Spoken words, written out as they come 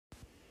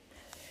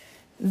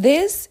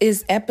This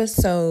is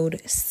episode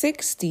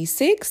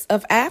 66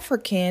 of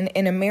African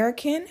and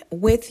American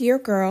with your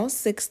girl,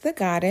 Six the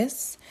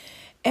Goddess.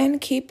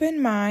 And keep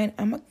in mind,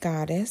 I'm a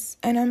goddess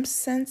and I'm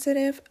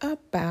sensitive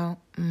about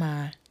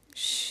my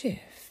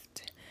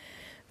shift.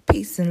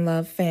 Peace and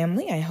love,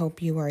 family. I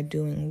hope you are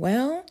doing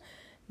well.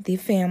 The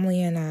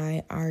family and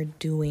I are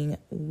doing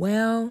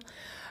well.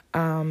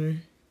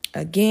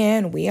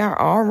 Again, we are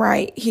all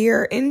right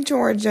here in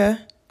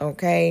Georgia,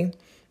 okay?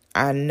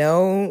 I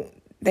know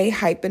they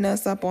hyping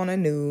us up on the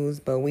news,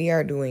 but we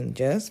are doing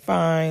just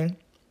fine.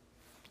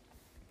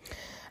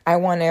 I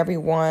want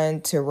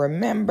everyone to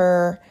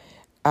remember,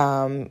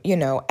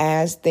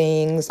 as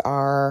things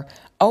are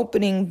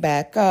opening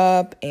back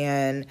up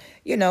and,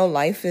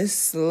 life is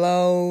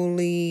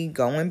slowly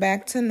going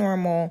back to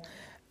normal.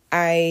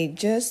 I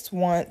just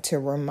want to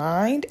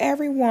remind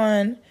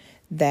everyone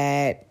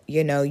that,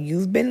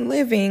 you've been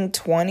living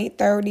 20,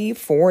 30,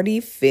 40,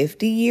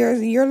 50 years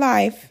of your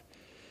life.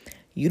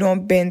 You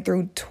done been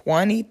through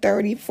 20,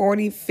 30,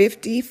 40,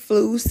 50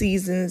 flu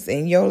seasons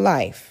in your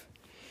life.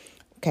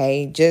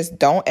 Okay, just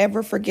don't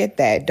ever forget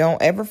that.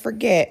 Don't ever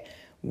forget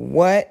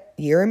what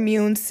your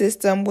immune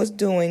system was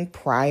doing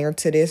prior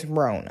to this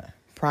Rona,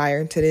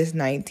 prior to this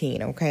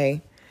 19,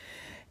 okay?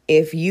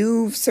 If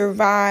you've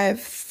survived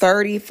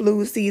 30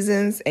 flu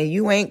seasons and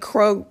you ain't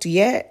croaked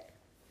yet,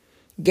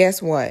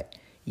 guess what?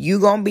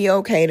 You gonna be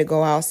okay to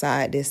go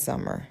outside this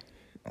summer,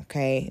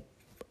 okay?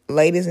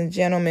 Ladies and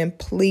gentlemen,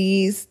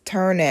 please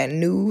turn that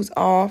news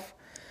off.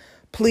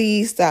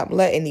 Please stop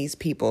letting these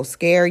people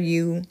scare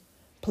you.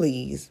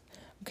 Please.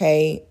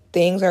 Okay?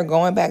 Things are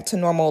going back to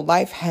normal.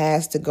 Life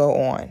has to go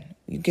on.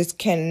 You just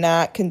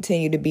cannot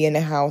continue to be in the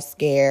house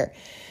scared,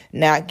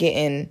 not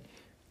getting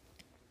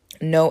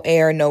no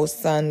air, no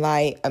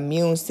sunlight,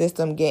 immune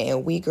system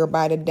getting weaker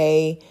by the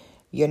day,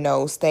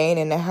 staying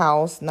in the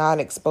house, not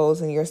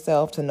exposing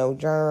yourself to no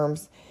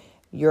germs.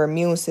 Your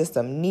immune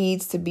system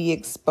needs to be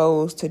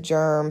exposed to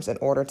germs in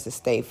order to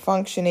stay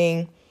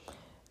functioning.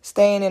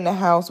 Staying in the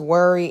house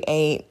worry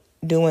ain't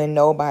doing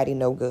nobody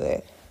no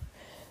good.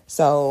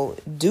 So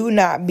do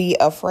not be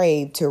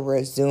afraid to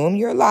resume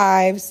your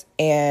lives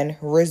and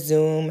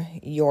resume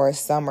your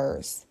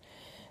summers.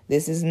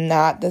 This is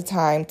not the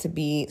time to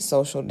be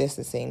social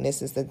distancing.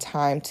 This is the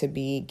time to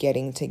be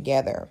getting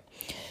together.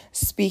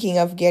 Speaking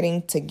of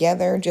getting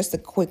together, just a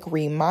quick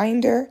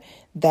reminder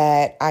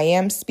that I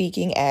am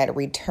speaking at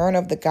Return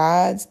of the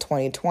Gods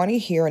 2020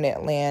 here in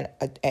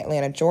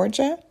Atlanta,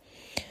 Georgia.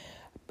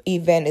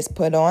 Event is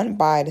put on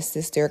by the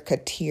sister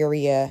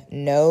Kateria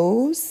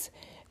Knows.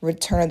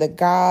 Return of the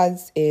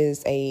Gods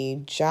is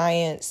a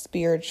giant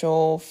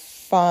spiritual,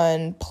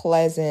 fun,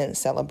 pleasant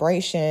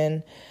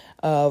celebration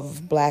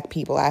of Black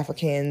people,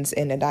 Africans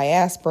in the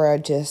diaspora,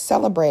 just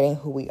celebrating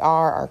who we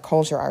are, our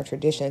culture, our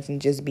traditions, and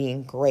just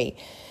being great.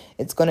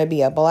 It's going to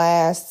be a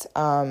blast.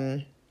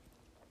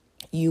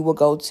 You will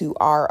go to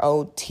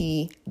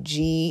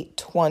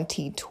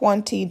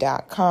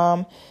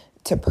rotg2020.com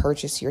to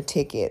purchase your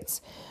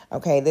tickets.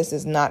 Okay, this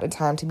is not the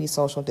time to be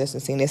social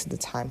distancing. This is the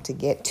time to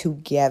get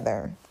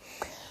together.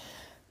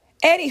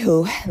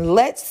 Anywho,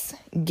 let's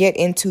get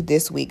into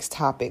this week's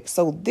topic.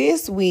 So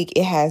this week,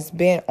 it has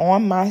been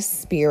on my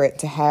spirit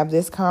to have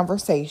this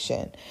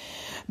conversation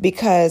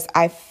because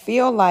I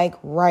feel like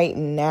right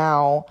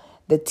now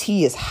the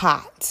tea is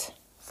hot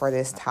for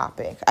this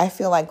topic. I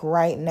feel like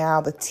right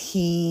now the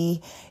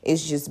tea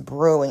is just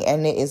brewing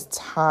and it is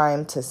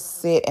time to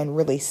sit and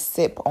really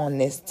sip on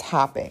this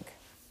topic.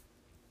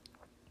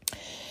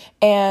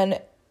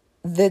 And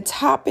the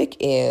topic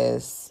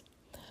is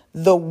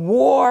the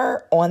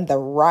war on the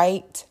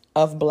right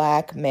of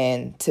Black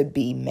men to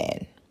be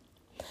men.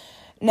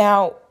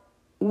 Now,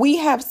 we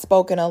have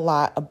spoken a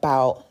lot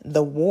about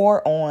the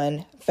war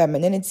on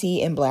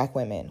femininity in Black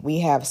women.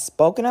 We have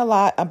spoken a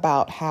lot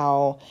about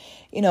how,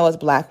 as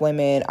Black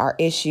women, our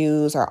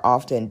issues are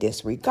often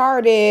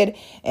disregarded.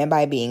 And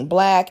by being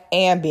Black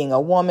and being a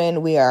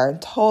woman, we are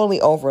totally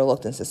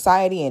overlooked in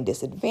society and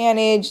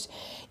disadvantaged.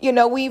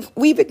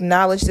 We've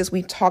acknowledged this.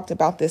 We've talked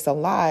about this a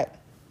lot.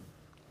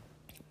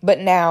 But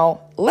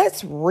now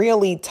let's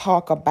really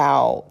talk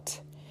about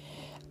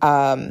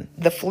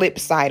the flip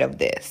side of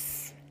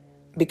this,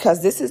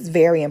 because this is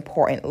very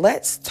important.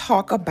 Let's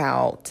talk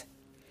about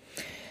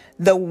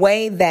the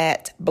way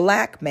that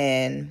Black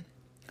men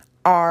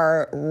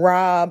are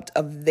robbed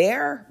of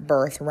their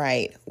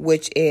birthright,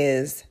 which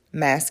is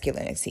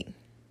masculinity.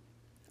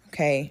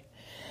 Okay.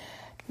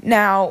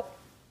 Now,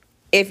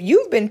 if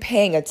you've been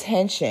paying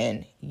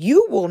attention,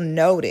 you will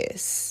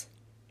notice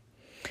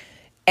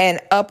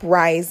an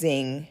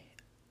uprising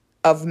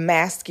of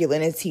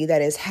masculinity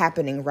that is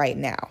happening right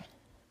now.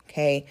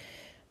 Okay.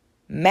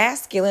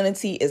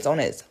 Masculinity is on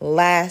its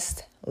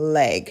last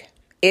leg.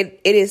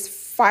 It is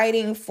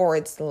fighting for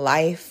its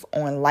life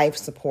on life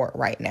support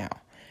right now.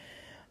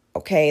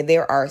 Okay.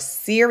 There are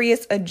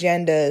serious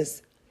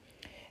agendas.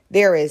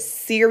 There is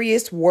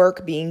serious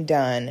work being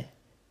done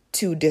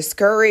to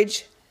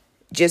discourage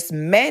just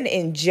men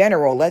in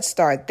general. Let's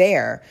start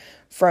there,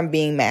 from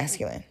being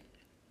masculine.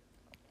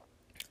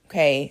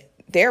 Okay.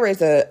 there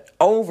is a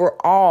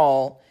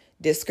overall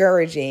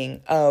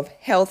discouraging of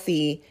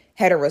healthy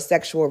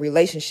heterosexual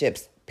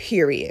relationships,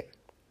 period,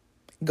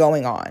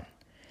 going on.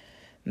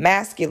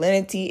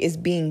 Masculinity is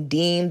being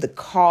deemed the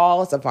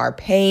cause of our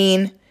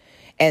pain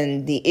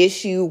and the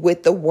issue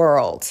with the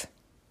world.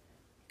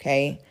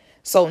 Okay,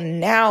 so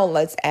now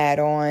let's add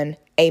on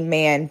a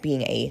man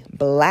being a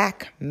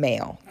black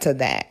male to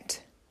that.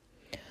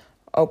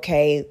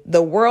 Okay,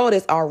 the world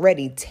is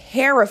already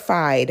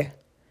terrified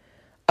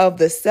of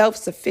the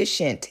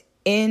self-sufficient,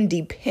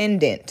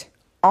 independent,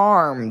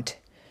 armed,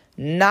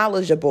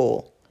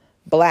 knowledgeable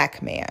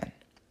black man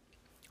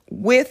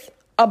with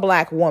a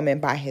black woman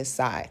by his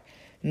side.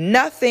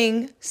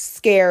 Nothing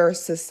scares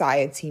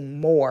society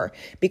more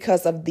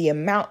because of the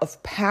amount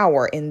of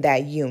power in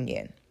that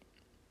union.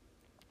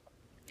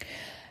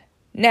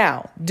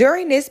 Now,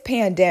 during this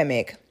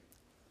pandemic,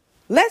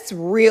 let's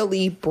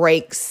really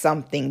break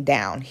something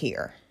down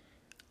here.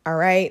 All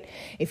right.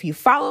 If you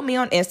follow me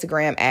on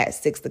Instagram at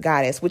Six the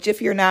Goddess, which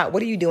if you're not,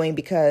 what are you doing?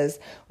 Because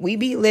we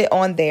be lit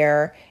on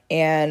there.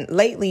 And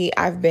lately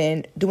I've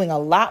been doing a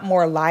lot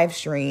more live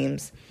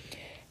streams,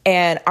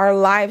 and our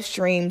live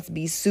streams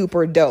be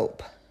super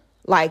dope.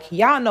 Like,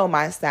 y'all know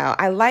my style.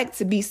 I like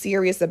to be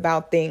serious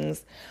about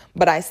things,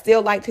 but I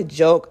still like to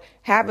joke,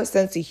 have a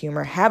sense of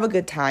humor, have a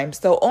good time.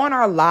 So on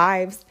our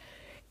lives,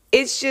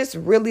 it's just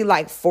really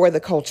like for the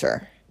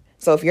culture.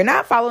 So if you're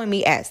not following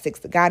me at Six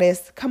the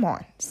Goddess, come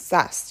on,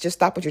 sus, just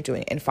stop what you're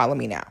doing and follow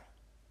me now.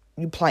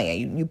 You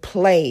playing, you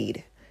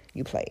played.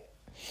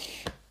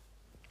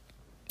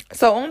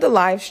 So on the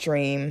live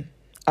stream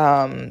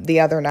the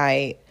other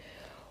night,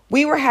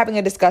 we were having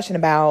a discussion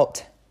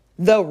about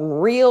the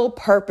real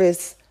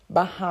purpose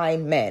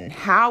behind men,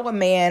 how a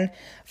man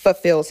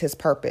fulfills his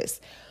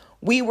purpose.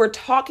 We were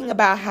talking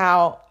about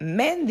how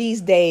men these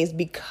days,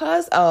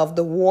 because of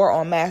the war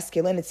on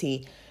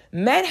masculinity,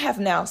 men have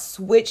now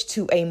switched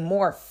to a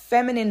more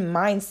feminine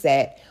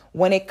mindset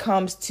when it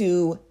comes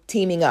to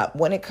teaming up,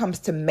 when it comes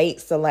to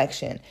mate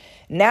selection.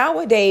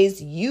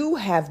 Nowadays, you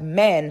have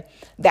men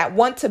that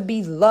want to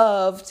be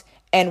loved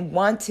and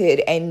wanted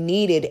and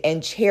needed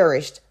and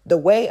cherished the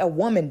way a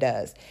woman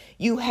does.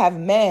 You have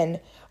men,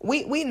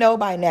 we know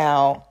by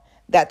now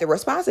that the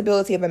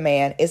responsibility of a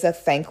man is a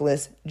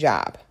thankless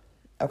job.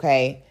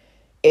 Okay?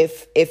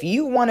 If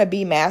you want to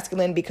be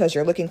masculine because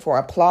you're looking for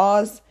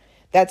applause,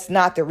 that's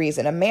not the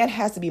reason. A man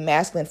has to be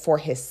masculine for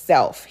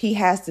himself. He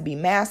has to be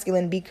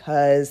masculine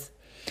because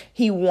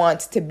he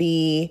wants to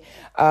be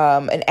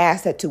an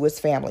asset to his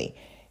family.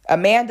 A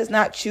man does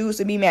not choose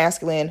to be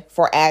masculine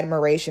for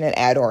admiration and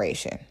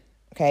adoration.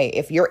 Okay,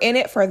 if you're in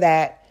it for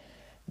that,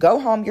 go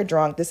home, you're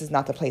drunk. This is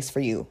not the place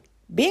for you.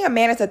 Being a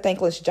man is a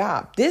thankless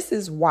job. This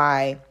is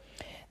why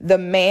the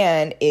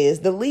man is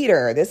the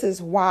leader. This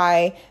is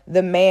why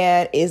the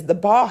man is the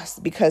boss,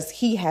 because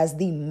he has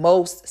the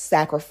most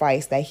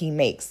sacrifice that he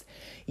makes.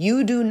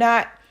 You do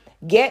not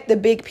get the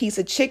big piece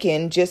of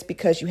chicken just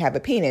because you have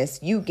a penis.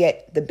 You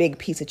get the big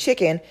piece of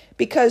chicken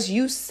because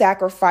you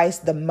sacrifice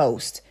the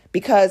most.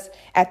 Because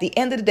at the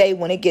end of the day,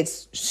 when it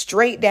gets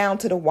straight down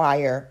to the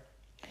wire,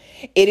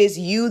 it is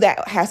you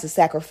that has to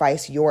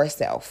sacrifice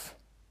yourself.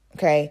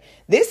 Okay?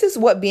 This is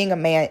what being a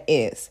man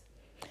is.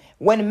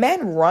 When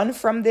men run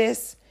from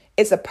this,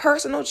 it's a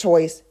personal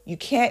choice. You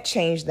can't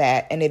change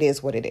that, and it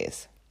is what it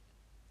is.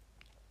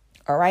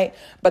 All right?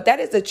 But that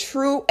is the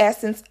true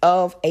essence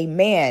of a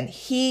man.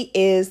 He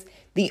is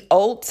the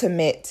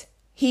ultimate.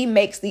 He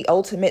makes the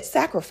ultimate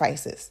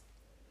sacrifices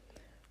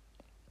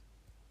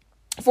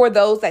for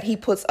those that he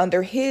puts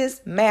under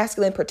his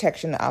masculine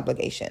protection and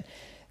obligation.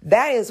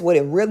 That is what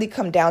it really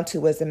comes down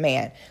to as a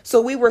man.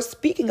 So we were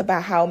speaking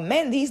about how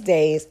men these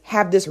days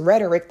have this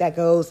rhetoric that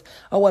goes,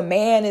 oh, a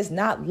man is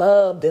not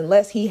loved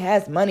unless he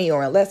has money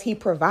or unless he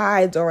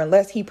provides or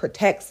unless he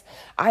protects.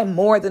 I'm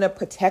more than a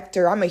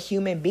protector. I'm a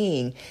human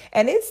being.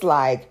 And it's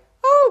like,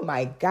 oh,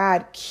 my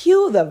God,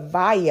 cue the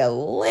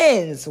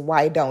violins.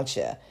 Why don't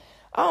you?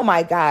 Oh,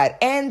 my God.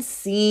 And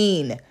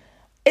scene.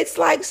 It's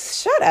like,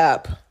 shut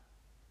up.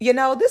 You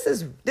know, this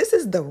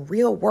is the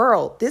real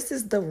world. This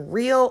is the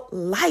real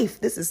life.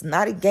 This is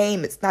not a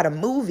game. It's not a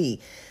movie.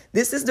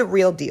 This is the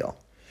real deal.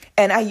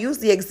 And I use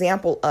the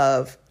example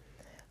of,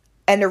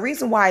 and the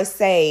reason why I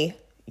say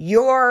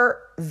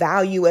your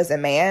value as a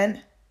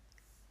man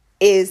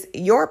is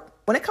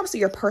when it comes to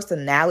your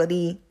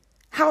personality,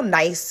 how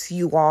nice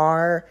you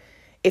are,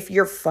 if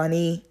you're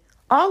funny,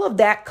 all of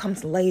that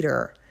comes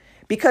later.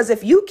 Because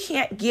if you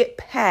can't get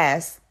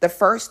past the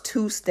first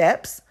two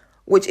steps,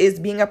 which is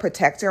being a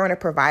protector and a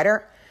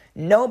provider,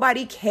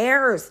 nobody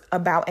cares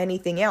about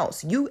anything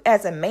else. You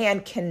as a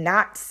man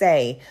cannot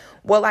say,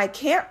 well, I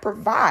can't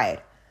provide,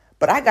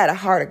 but I got a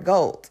heart of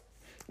gold.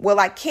 Well,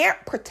 I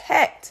can't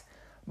protect,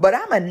 but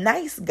I'm a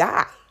nice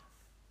guy.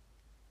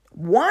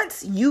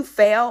 Once you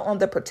fail on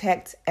the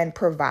protect and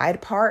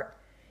provide part,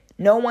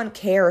 no one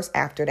cares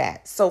after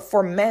that. So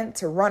for men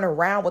to run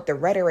around with the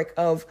rhetoric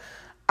of,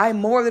 I'm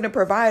more than a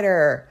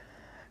provider,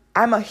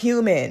 I'm a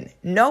human.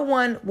 No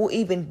one will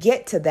even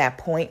get to that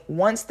point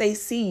once they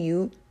see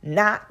you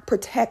not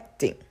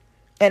protecting.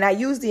 And I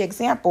use the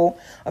example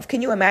of,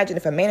 can you imagine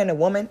if a man and a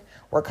woman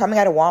were coming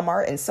out of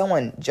Walmart and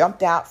someone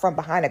jumped out from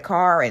behind a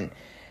car and,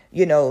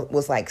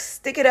 was like,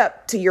 stick it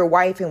up to your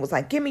wife and was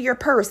like, give me your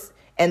purse.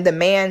 And the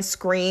man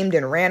screamed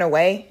and ran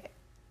away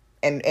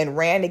and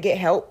ran to get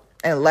help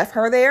and left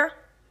her there.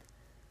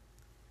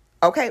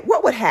 Okay,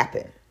 what would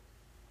happen?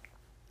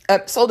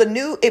 So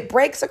it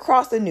breaks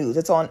across the news.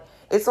 It's on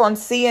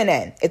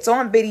CNN. It's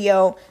on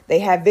video. They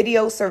have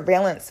video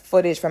surveillance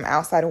footage from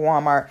outside of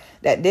Walmart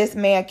that this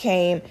man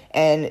came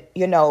and,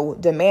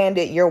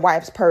 demanded your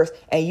wife's purse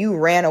and you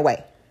ran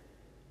away.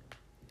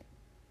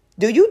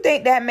 Do you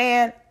think that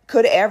man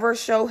could ever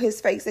show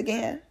his face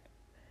again?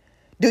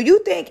 Do you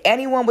think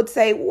anyone would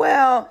say,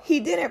 well, he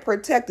didn't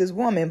protect his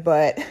woman,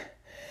 but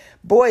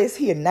boy, is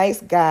he a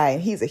nice guy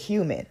and he's a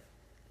human?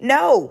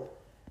 No,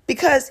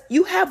 because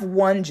you have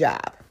one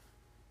job.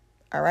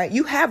 All right.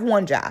 You have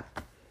one job.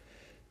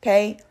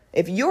 Okay.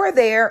 If you're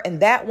there in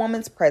that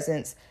woman's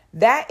presence,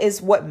 that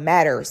is what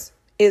matters.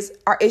 Is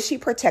she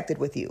protected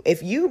with you?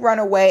 If you run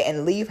away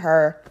and leave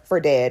her for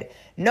dead,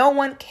 no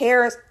one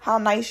cares how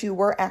nice you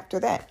were after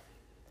that.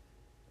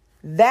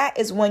 That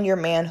is when your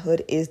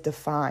manhood is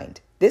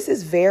defined. This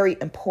is very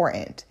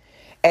important.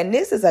 And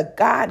this is a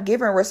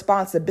God-given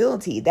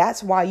responsibility.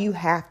 That's why you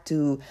have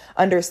to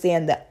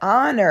understand the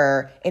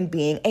honor in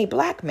being a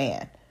Black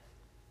man.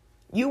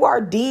 You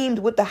are deemed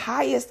with the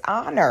highest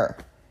honor.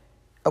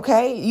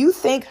 Okay? You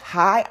think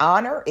high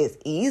honor is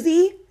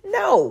easy?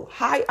 No.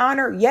 High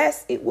honor,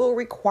 yes, it will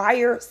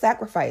require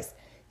sacrifice.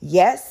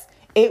 Yes,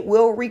 it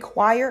will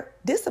require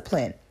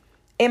discipline.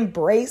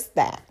 Embrace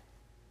that.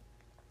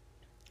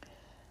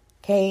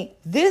 Okay?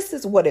 This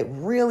is what it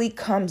really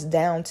comes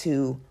down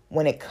to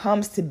when it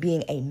comes to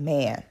being a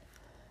man.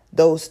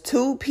 Those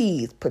 2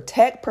 P's,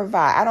 protect,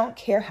 provide. I don't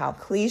care how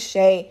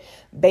cliche,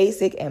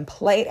 basic, and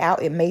played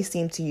out it may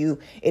seem to you.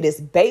 It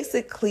is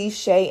basic,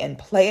 cliche, and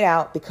played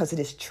out because it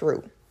is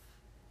true.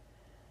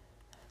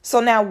 So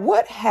now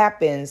what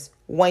happens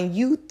when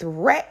you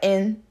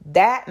threaten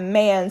that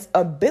man's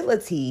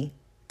ability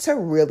to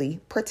really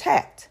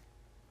protect?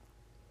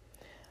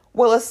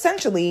 Well,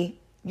 essentially,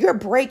 you're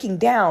breaking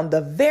down the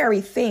very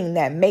thing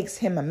that makes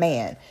him a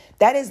man.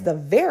 That is the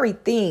very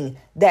thing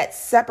that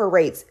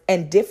separates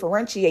and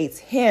differentiates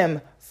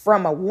him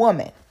from a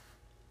woman.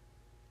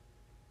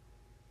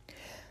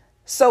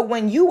 So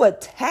when you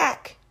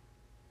attack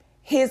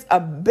his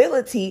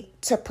ability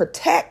to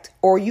protect,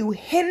 or you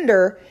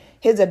hinder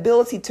his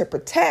ability to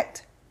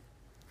protect,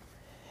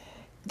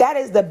 that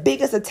is the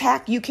biggest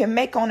attack you can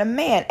make on a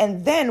man.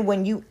 And then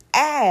when you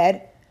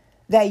add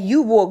that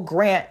you will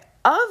grant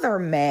other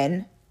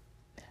men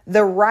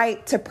the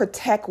right to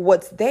protect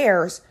what's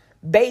theirs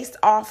based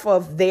off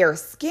of their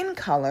skin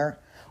color,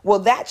 well,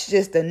 that's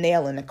just a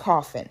nail in the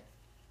coffin.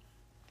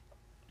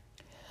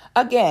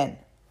 Again,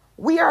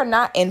 we are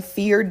not in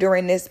fear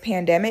during this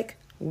pandemic.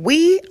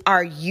 We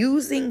are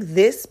using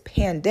this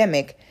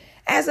pandemic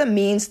as a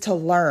means to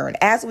learn,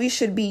 as we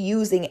should be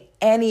using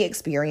any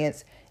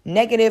experience,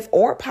 negative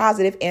or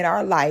positive, in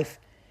our life.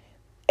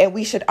 And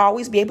we should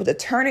always be able to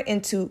turn it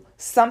into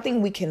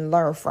something we can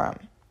learn from.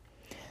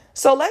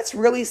 So let's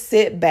really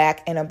sit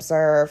back and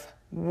observe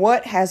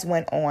what has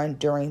went on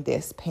during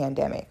this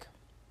pandemic.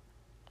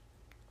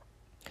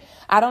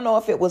 I don't know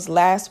if it was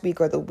last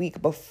week or the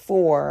week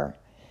before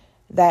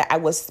that I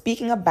was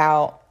speaking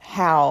about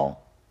how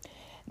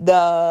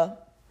the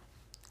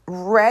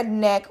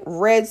redneck,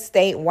 red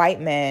state white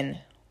men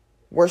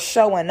were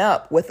showing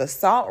up with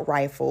assault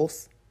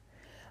rifles,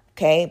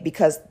 okay,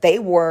 because they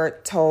were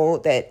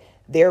told that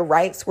their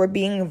rights were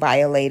being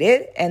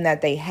violated and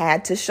that they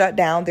had to shut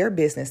down their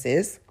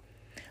businesses.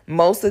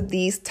 Most of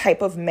these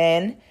type of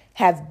men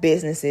have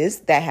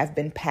businesses that have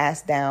been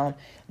passed down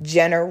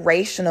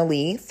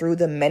generationally through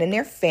the men in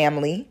their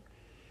family.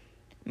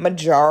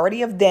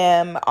 Majority of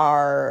them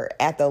are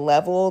at the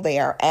level they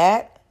are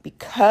at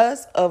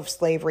because of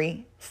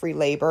slavery, free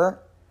labor,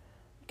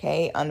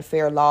 okay,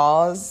 unfair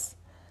laws,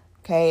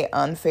 okay,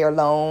 unfair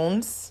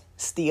loans,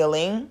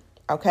 stealing,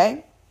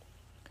 okay.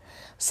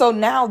 So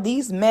now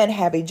these men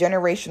have a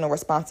generational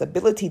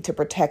responsibility to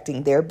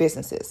protecting their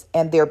businesses,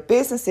 and their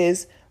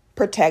businesses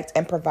protect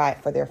and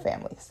provide for their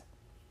families.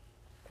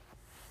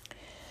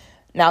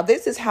 Now,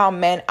 this is how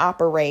men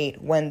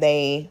operate when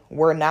they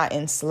were not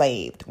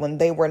enslaved, when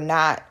they were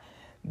not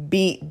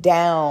beat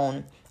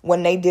down,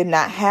 when they did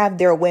not have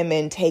their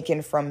women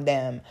taken from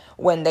them,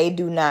 when they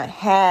do not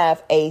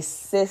have a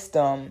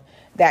system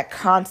that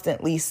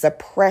constantly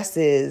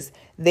suppresses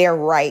their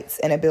rights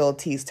and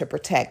abilities to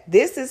protect.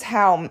 This is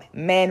how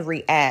men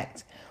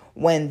react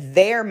when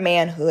their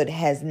manhood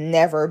has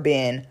never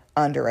been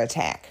under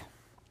attack.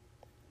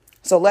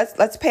 So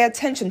let's pay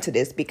attention to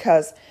this,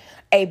 because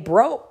a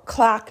broke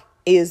clock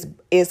is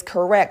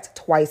correct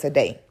twice a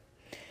day.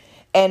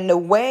 And the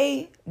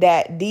way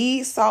that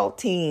these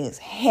saltines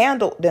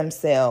handled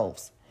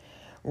themselves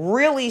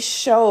really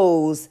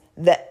shows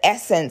the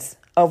essence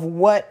of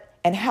what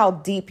and how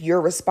deep your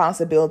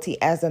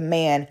responsibility as a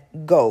man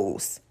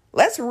goes.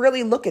 Let's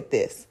really look at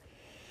this.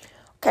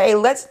 Okay,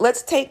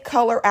 let's take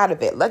color out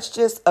of it. Let's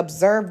just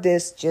observe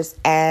this just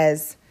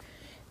as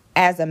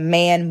a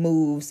man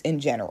moves in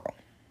general.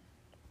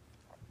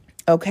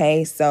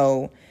 Okay,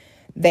 so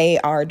they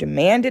are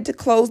demanded to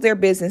close their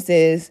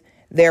businesses.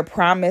 They're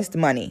promised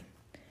money.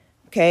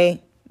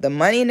 Okay, the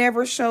money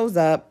never shows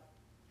up.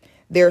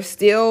 They're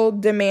still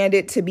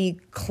demanded to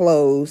be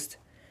closed.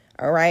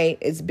 All right,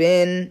 it's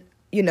been,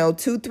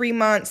 2-3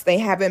 months. They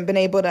haven't been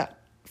able to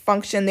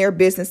function their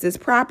businesses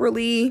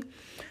properly.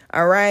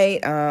 All right,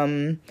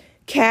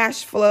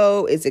 cash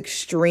flow is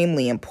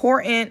extremely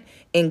important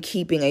in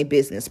keeping a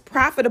business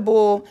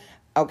profitable.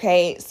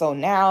 Okay, so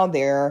now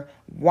they're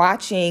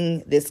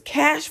watching this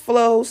cash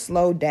flow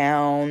slow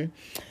down.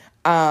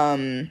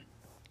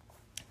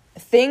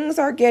 Things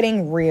are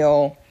getting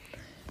real.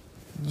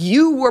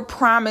 You were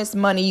promised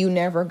money you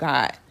never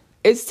got.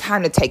 It's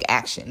time to take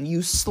action.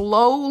 You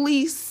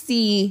slowly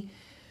see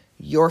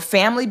your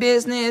family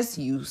business.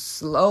 You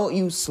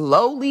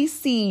slowly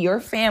see your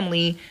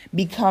family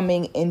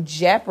becoming in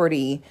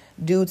jeopardy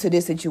due to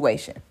this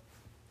situation.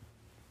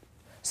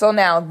 So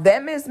now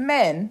them as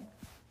men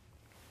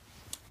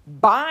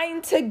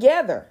bind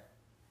together.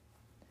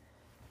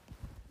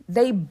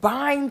 They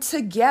bind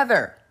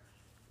together,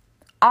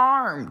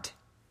 armed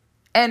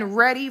and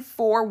ready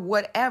for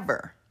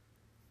whatever.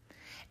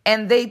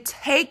 And they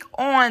take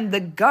on the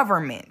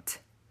government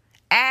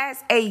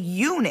as a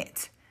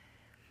unit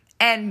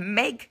and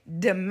make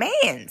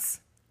demands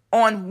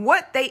on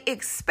what they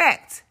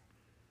expect.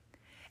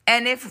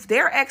 And if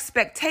their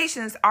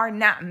expectations are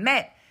not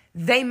met,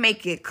 they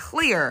make it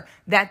clear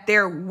that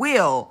there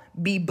will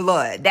be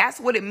blood. That's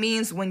what it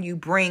means when you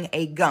bring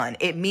a gun.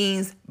 It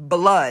means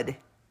blood.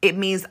 It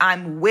means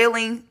I'm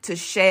willing to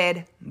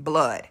shed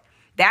blood.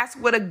 That's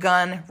what a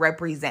gun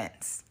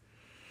represents.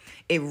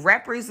 It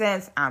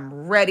represents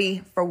I'm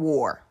ready for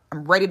war.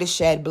 I'm ready to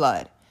shed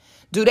blood.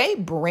 Do they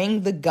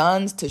bring the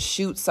guns to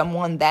shoot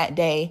someone that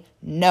day?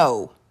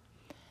 No.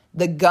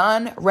 The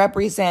gun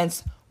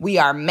represents we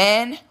are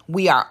men,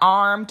 we are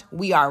armed,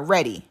 we are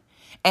ready.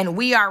 And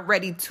we are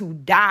ready to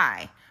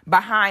die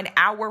behind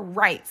our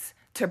rights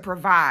to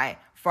provide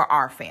for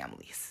our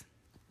families.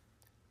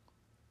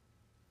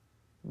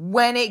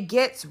 When it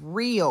gets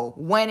real,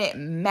 when it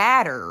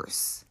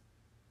matters,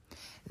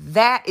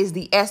 that is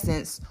the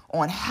essence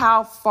on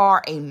how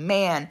far a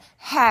man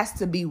has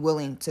to be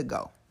willing to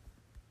go.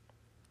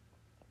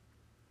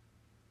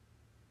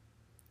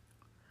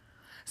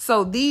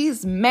 So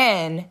these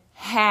men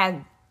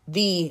had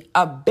the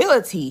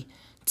ability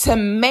to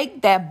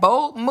make that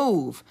bold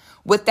move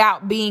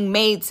without being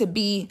made to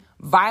be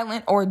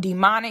violent or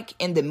demonic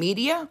in the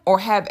media or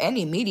have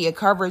any media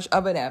coverage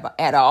of it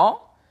at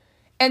all,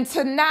 and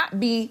to not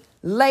be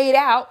laid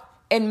out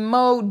and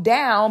mowed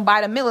down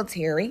by the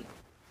military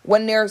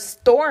when they're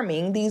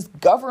storming these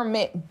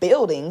government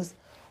buildings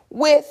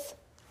with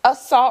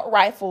assault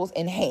rifles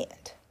in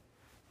hand.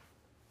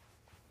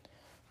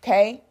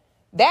 Okay?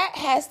 That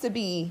has to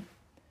be,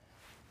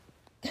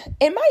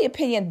 in my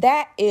opinion,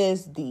 that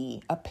is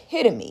the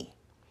epitome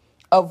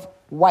of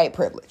white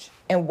privilege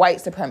and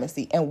white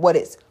supremacy and what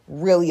it's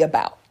really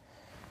about.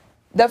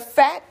 The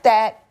fact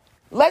that,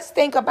 let's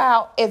think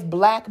about if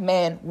black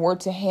men were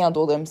to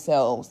handle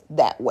themselves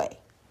that way.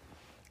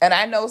 And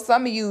I know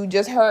some of you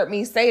just heard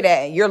me say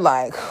that and you're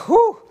like,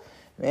 whew,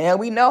 man,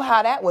 we know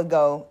how that would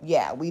go.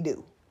 Yeah, we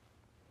do.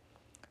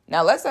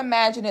 Now let's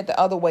imagine it the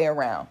other way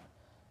around.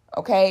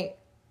 Okay?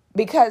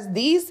 Because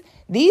these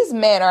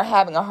men are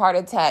having a heart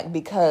attack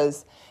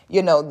because,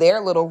 their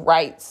little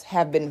rights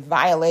have been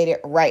violated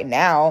right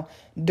now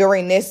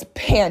during this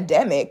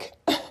pandemic.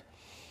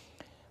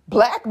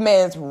 Black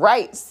men's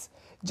rights,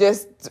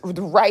 just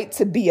the right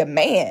to be a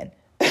man,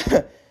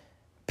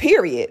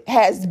 period,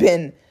 has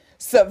been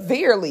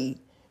severely,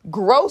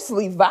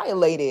 grossly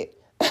violated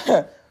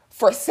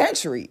for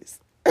centuries.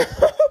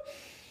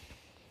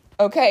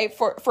 Okay,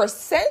 for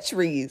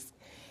centuries,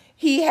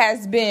 he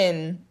has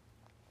been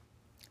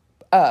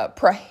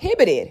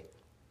prohibited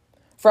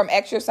from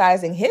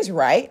exercising his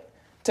right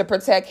to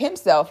protect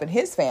himself and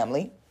his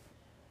family.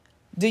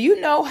 Do you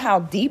know how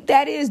deep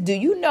that is? Do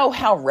you know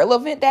how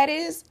relevant that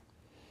is?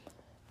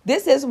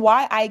 This is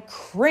why I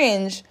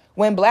cringe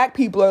when black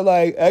people are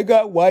like, I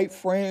got white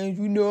friends,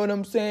 you know what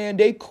I'm saying?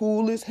 They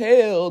cool as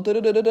hell,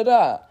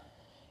 da-da-da-da-da-da.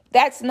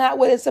 That's not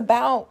what it's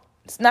about.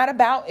 It's not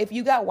about if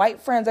you got white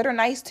friends that are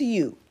nice to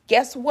you.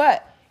 Guess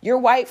what? Your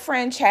white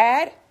friend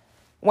Chad,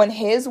 when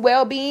his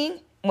well-being,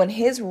 when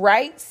his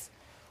rights,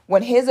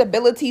 when his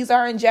abilities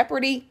are in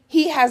jeopardy,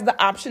 he has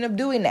the option of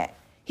doing that.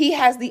 He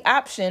has the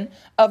option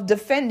of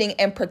defending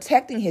and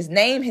protecting his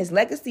name, his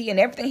legacy, and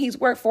everything he's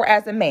worked for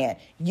as a man.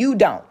 You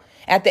don't.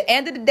 At the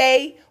end of the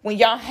day, when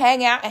y'all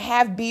hang out and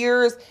have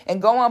beers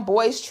and go on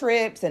boys'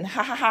 trips and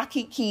ha,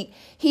 keek,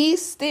 he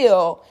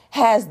still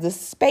has the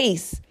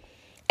space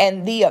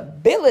and the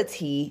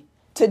ability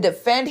to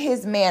defend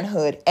his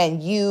manhood,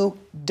 and you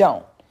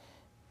don't.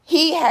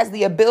 He has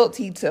the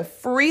ability to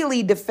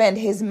freely defend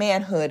his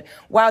manhood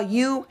while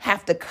you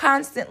have to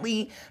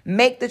constantly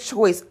make the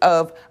choice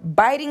of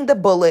biting the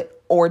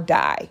bullet or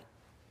die.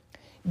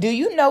 Do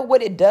you know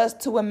what it does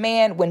to a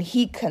man when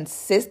he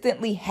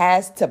consistently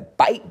has to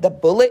bite the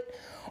bullet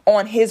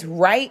on his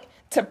right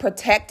to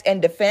protect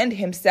and defend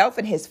himself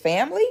and his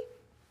family?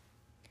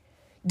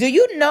 Do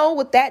you know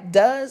what that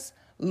does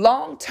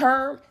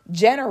long-term,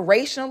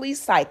 generationally,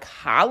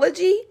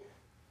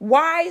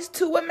 psychology-wise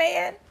to a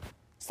man?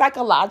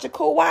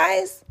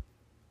 Psychological-wise?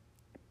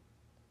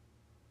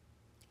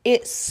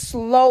 It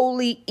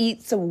slowly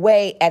eats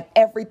away at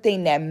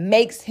everything that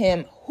makes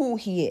him who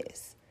he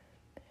is.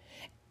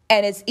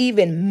 And it's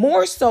even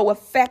more so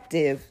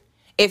effective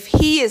if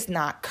he is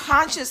not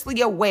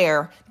consciously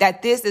aware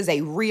that this is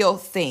a real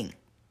thing.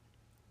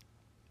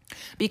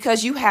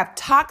 Because you have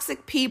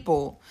toxic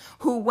people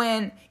who,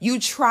 when you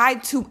try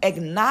to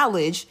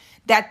acknowledge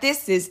that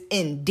this is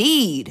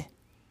indeed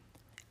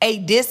a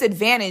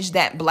disadvantage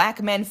that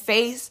black men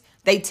face,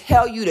 they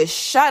tell you to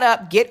shut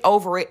up, get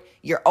over it.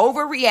 You're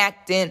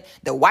overreacting.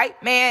 The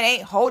white man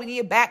ain't holding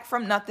you back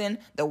from nothing.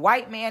 The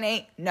white man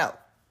ain't. No.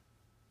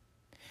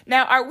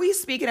 Now, are we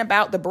speaking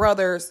about the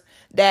brothers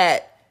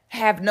that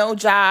have no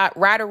job,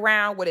 ride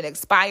around with an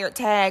expired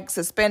tag,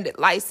 suspended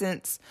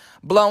license,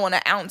 blowing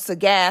an ounce of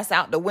gas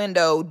out the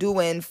window,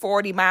 doing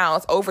 40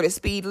 miles over the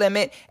speed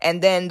limit,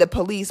 and then the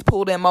police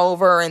pull them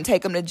over and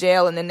take them to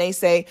jail, and then they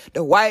say,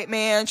 the white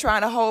man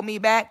trying to hold me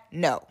back?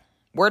 No,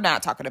 we're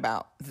not talking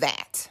about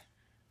that.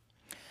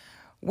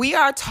 We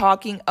are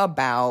talking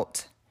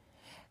about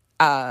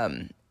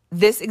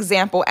this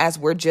example, as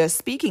we're just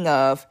speaking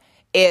of,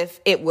 if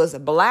it was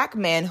black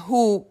men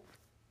who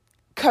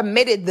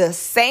committed the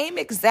same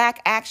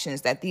exact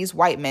actions that these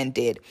white men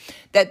did,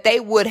 that they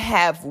would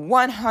have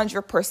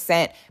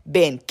 100%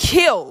 been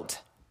killed.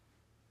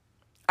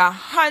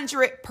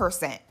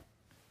 100%.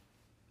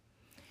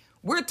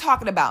 We're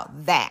talking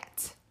about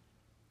that.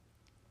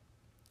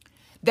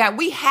 That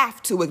we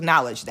have to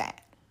acknowledge that.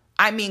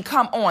 I mean,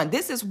 come on.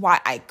 This is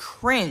why I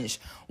cringe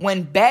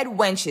when bed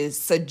wenches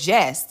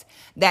suggest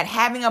that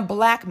having a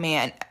black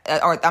man,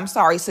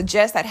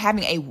 suggest that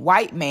having a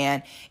white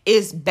man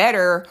is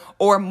better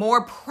or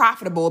more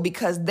profitable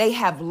because they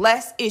have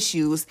less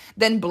issues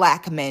than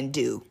black men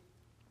do.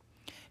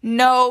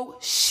 No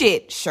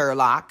shit,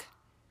 Sherlock.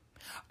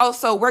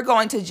 Also, we're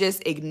going to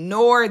just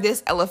ignore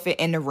this elephant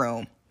in the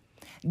room.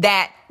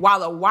 That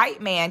while a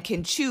white man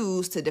can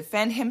choose to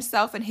defend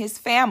himself and his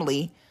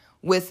family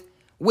with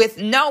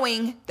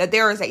knowing that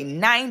there is a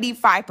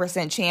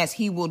 95% chance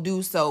he will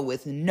do so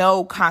with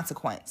no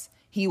consequence.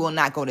 He will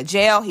not go to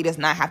jail. He does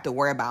not have to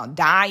worry about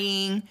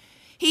dying.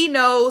 He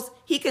knows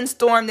he can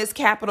storm this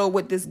Capitol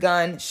with this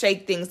gun,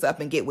 shake things up,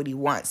 and get what he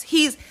wants.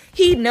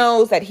 He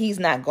knows that he's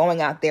not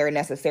going out there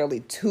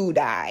necessarily to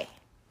die.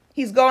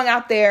 He's going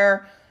out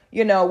there,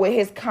 with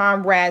his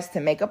comrades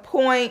to make a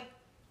point.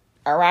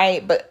 All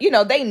right. But,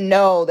 they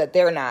know that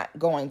they're not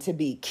going to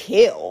be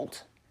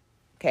killed.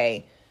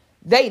 Okay.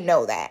 They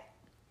know that.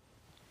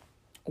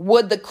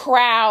 Would the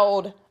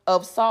crowd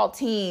of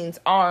saltines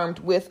armed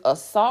with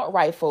assault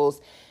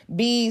rifles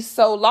be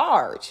so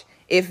large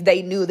if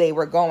they knew they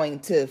were going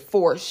to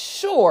for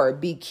sure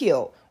be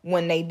killed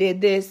when they did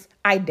this?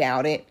 I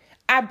doubt it.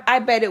 I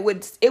bet it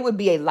would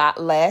be a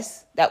lot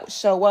less that would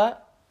show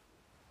up.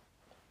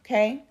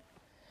 Okay.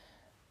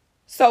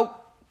 So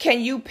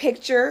can you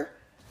picture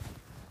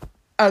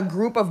a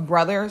group of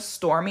brothers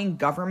storming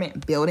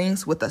government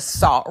buildings with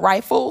assault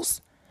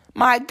rifles?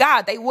 My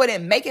God, they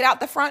wouldn't make it out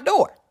the front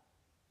door.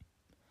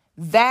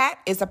 That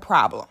is a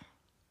problem.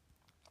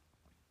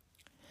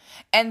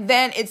 And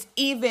then it's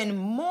even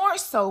more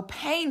so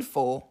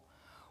painful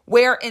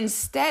where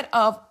instead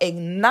of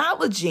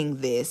acknowledging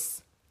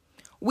this,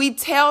 we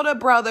tell the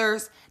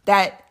brothers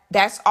that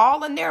that's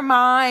all in their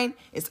mind.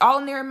 It's all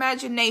in their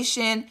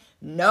imagination.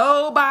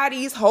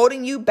 Nobody's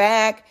holding you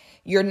back.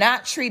 You're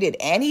not treated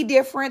any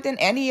different than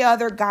any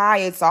other guy.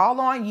 It's all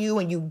on you.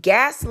 And you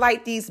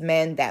gaslight these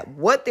men that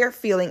what they're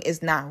feeling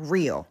is not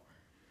real.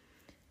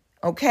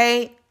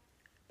 Okay?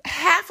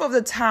 Half of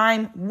the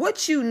time,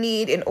 what you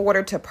need in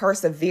order to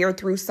persevere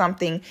through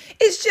something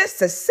is just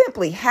to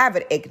simply have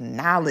it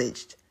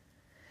acknowledged.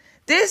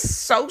 This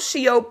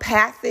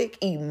sociopathic,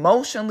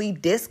 emotionally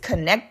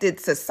disconnected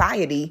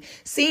society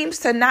seems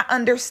to not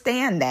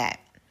understand that.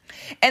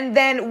 And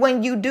then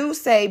when you do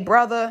say,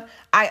 brother,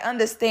 I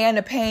understand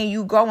the pain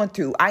you going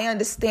through. I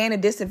understand the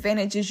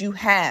disadvantages you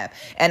have.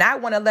 And I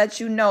want to let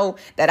you know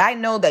that I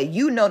know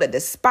that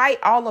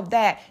despite all of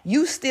that,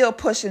 you still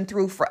pushing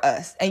through for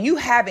us and you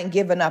haven't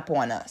given up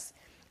on us.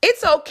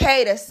 It's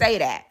okay to say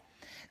that.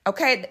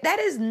 Okay. That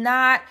is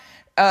not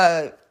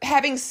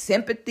having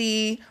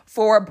sympathy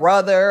for a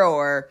brother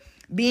or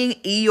being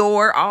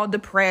Eeyore, all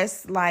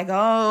depressed, like,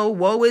 oh,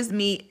 woe is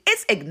me.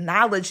 It's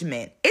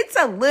acknowledgement. It's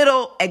a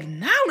little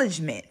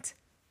acknowledgement.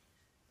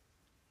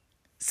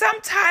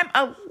 Sometimes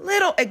a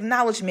little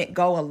acknowledgement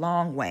go a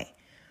long way.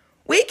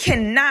 We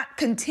cannot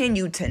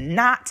continue to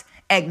not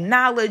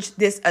acknowledge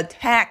this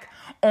attack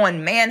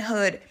on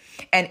manhood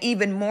and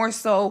even more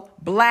so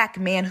black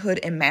manhood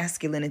and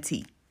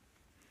masculinity.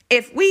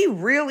 If we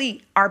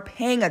really are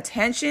paying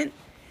attention,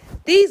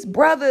 these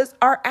brothers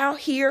are out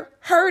here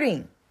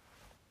hurting.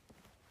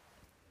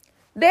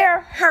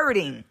 They're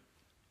hurting.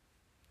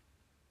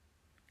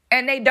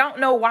 And they don't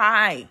know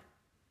why.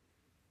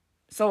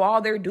 So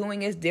all they're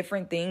doing is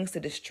different things to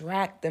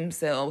distract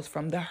themselves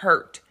from the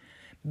hurt.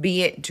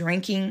 Be it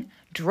drinking,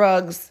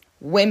 drugs,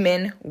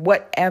 women,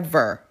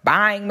 whatever.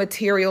 Buying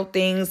material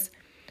things.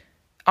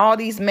 All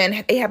these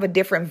men, they have a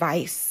different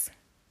vice.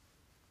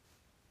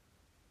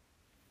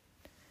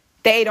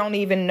 They don't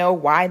even know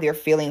why they're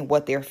feeling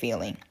what they're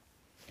feeling.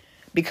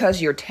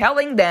 Because you're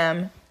telling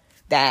them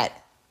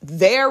that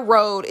their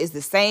road is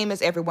the same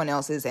as everyone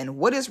else's and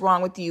what is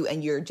wrong with you,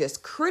 and you're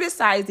just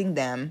criticizing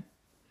them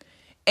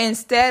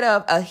instead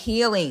of a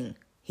healing.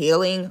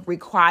 Healing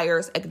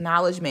requires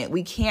acknowledgement.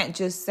 We can't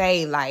just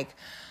say like,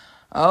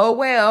 oh,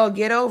 well,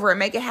 get over it,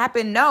 make it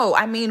happen. No,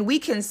 I mean, we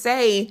can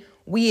say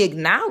we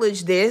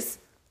acknowledge this,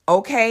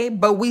 okay,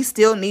 but we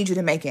still need you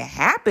to make it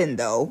happen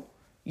though.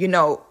 You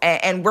know,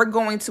 and we're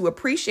going to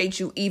appreciate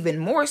you even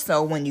more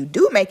so when you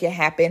do make it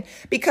happen,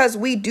 because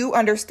we do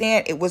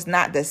understand it was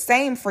not the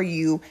same for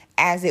you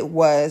as it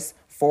was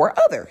for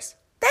others.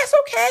 That's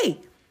okay.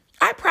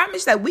 I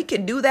promise that we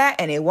can do that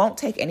and it won't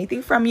take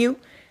anything from you.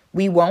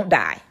 We won't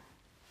die.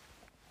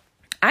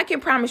 I can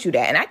promise you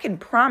that. And I can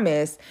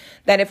promise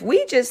that if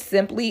we just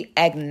simply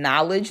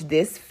acknowledge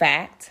this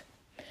fact,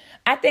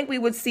 I think we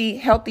would see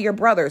healthier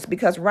brothers,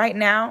 because right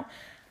now,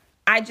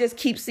 I just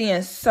keep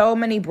seeing so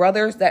many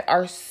brothers that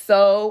are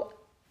so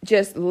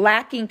just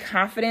lacking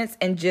confidence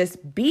and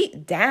just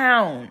beat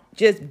down,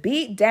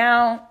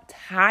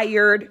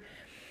 tired,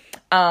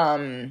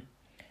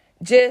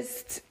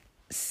 just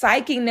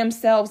psyching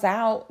themselves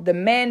out. The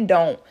men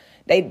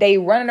they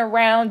running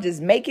around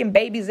just making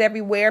babies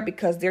everywhere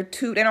because they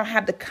don't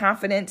have the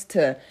confidence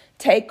to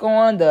take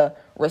on the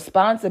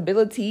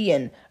responsibility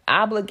and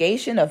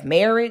obligation of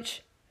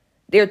marriage.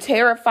 They're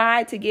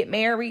terrified to get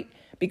married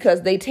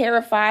because they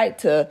terrified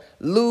to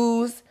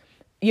lose,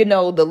 the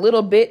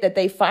little bit that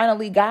they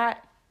finally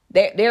got.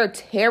 They're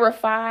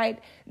terrified.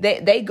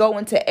 They go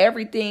into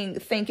everything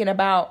thinking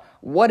about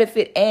what if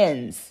it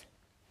ends.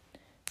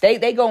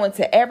 They go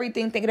into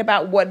everything thinking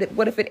about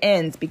what if it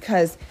ends,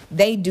 because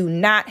they do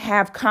not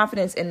have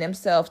confidence in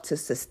themselves to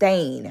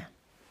sustain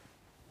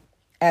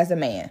as a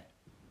man.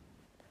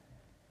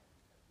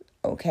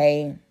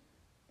 Okay.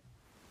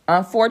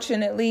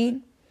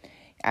 Unfortunately,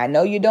 I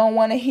know you don't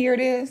want to hear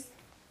this,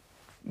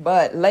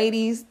 but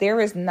ladies, there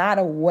is not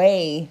a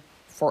way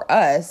for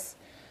us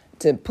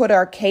to put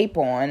our cape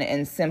on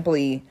and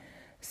simply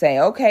say,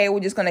 okay,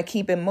 we're just going to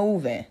keep it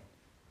moving.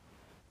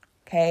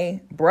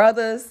 Okay,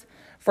 brothers,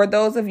 for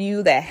those of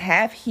you that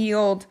have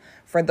healed,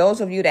 for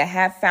those of you that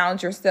have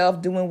found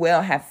yourself doing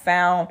well, have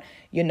found,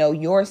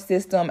 your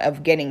system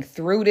of getting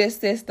through this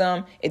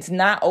system, it's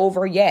not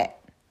over yet.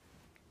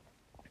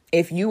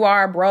 If you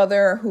are a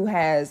brother who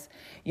has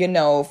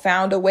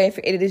found a way,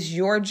 it is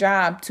your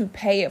job to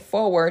pay it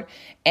forward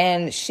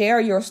and share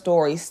your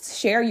stories,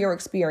 share your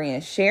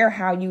experience, share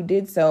how you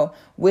did so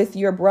with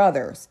your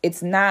brothers.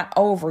 It's not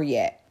over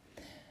yet.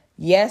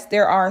 Yes,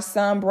 there are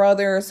some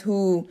brothers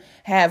who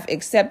have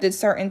accepted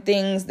certain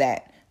things,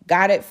 that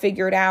got it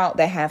figured out,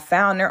 that have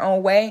found their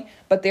own way,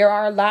 but there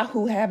are a lot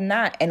who have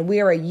not, and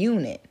we're a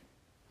unit.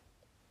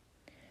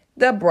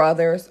 The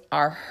brothers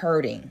are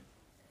hurting,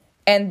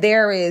 and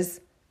there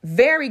is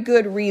very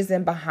good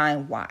reason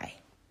behind why.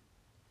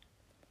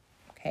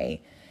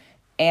 Okay.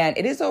 And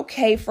it is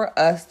okay for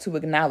us to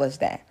acknowledge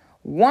that.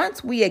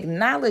 Once we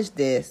acknowledge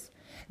this,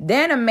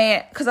 then a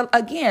man, because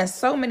again,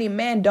 so many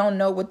men don't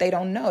know what they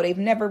don't know. They've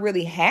never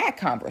really had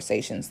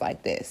conversations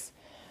like this.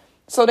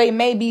 So they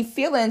may be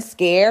feeling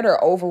scared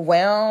or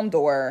overwhelmed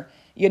or,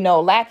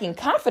 lacking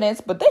confidence,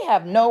 but they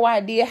have no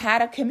idea how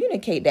to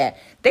communicate that.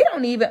 They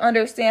don't even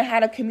understand how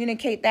to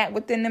communicate that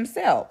within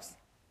themselves.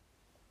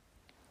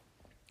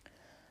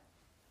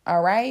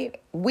 All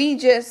right. We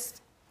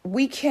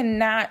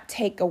cannot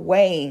take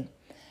away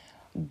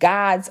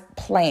God's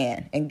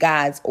plan and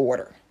God's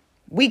order.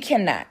 We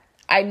cannot.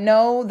 I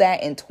know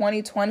that in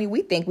 2020,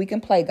 we think we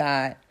can play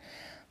God.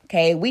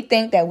 Okay. We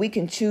think that we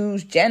can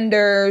choose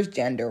genders,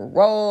 gender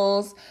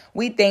roles.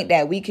 We think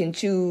that we can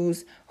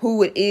choose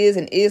who it is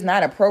and is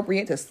not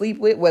appropriate to sleep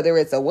with, whether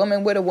it's a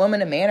woman with a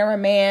woman, a man or a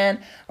man.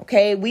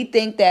 Okay. We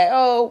think that,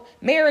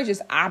 marriage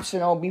is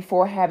optional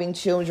before having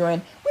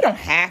children. We don't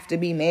have to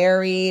be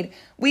married.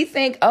 We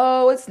think,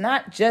 it's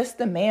not just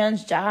the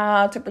man's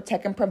job to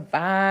protect and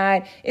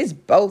provide. It's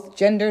both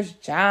genders'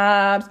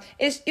 jobs.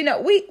 It's,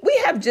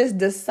 we have just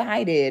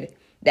decided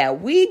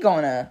that we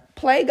gonna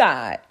play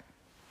God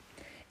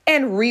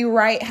and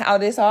rewrite how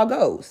this all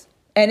goes.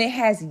 And it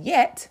has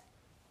yet,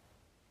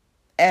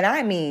 and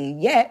I mean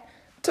yet,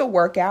 to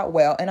work out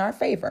well in our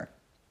favor.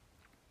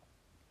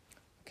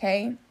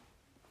 Okay?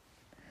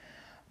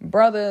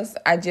 Brothers,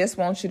 I just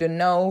want you to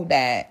know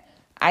that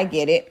I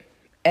get it.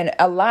 And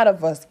a lot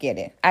of us get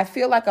it. I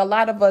feel like a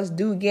lot of us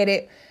do get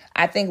it.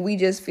 I think we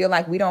just feel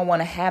like we don't want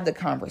to have the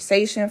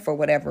conversation for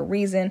whatever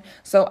reason.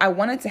 So I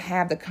wanted to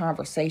have the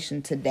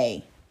conversation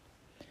today.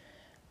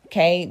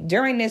 Okay,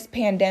 during this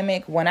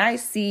pandemic, when I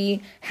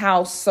see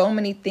how so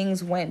many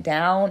things went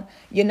down,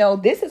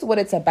 this is what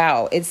it's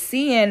about. It's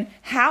seeing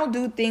how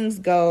do things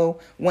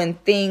go when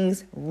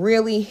things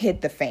really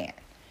hit the fan.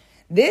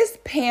 This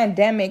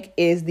pandemic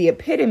is the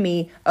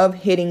epitome of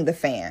hitting the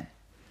fan.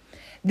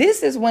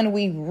 This is when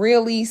we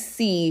really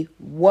see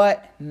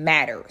what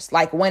matters,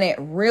 like when it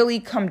really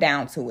come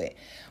down to it.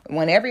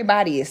 When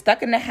everybody is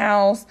stuck in the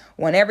house,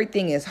 when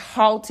everything is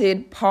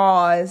halted,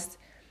 paused,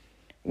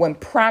 when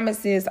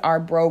promises are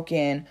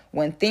broken,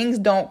 when things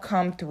don't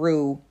come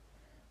through,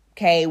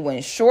 okay,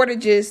 when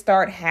shortages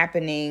start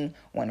happening,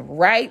 when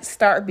rights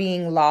start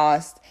being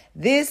lost,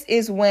 this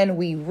is when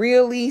we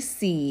really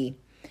see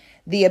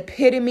the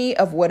epitome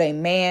of what a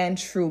man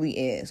truly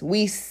is.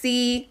 We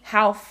see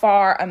how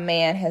far a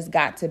man has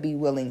got to be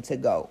willing to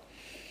go.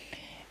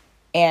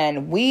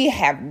 And we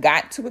have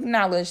got to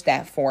acknowledge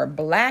that for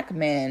Black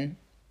men,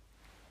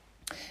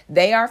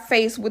 they are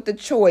faced with the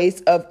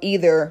choice of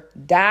either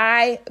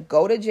die,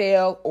 go to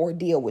jail, or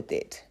deal with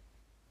it.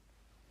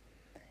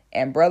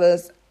 And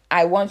brothers,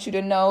 I want you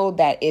to know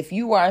that if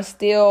you are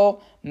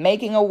still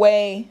making a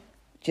way,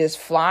 just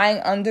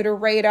flying under the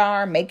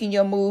radar, making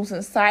your moves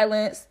in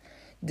silence,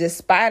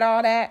 despite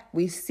all that,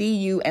 we see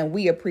you and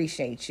we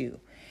appreciate you.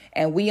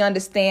 And we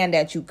understand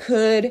that you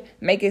could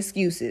make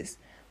excuses.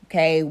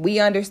 Okay, we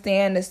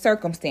understand the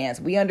circumstance.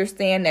 We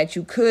understand that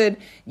you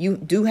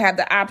do have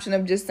the option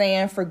of just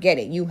saying, forget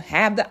it. You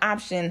have the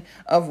option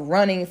of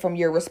running from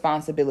your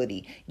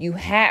responsibility. You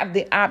have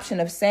the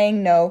option of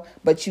saying no,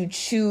 but you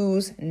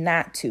choose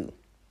not to.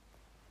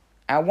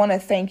 I want to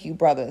thank you,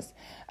 brothers.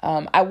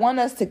 I want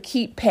us to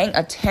keep paying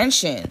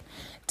attention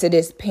to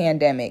this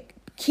pandemic.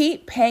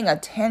 Keep paying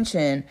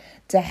attention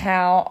to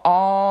how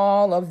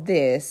all of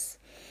this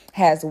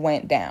has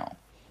went down.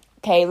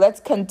 Okay, let's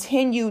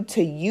continue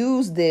to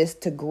use this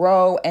to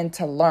grow and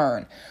to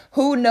learn.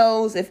 Who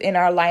knows if in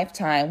our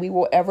lifetime we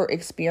will ever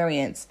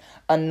experience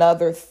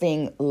another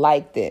thing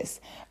like this.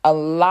 A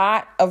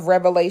lot of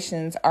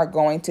revelations are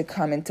going to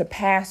come into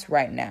pass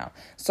right now.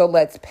 So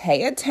let's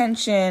pay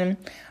attention,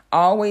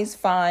 always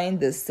find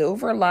the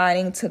silver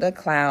lining to the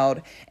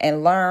cloud,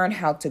 and learn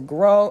how to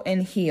grow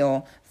and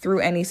heal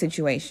through any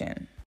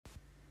situation.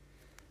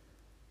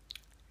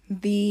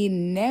 The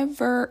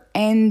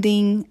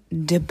never-ending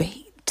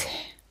debate.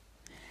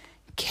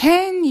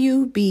 Can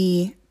you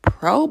be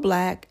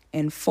pro-Black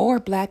and for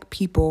Black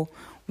people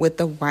with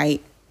the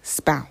right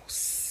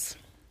spouse?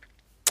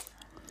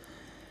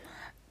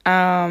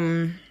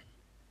 All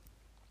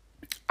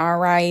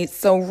right.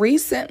 So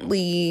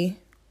recently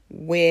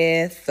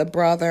with the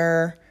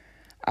brother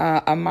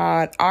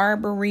Ahmaud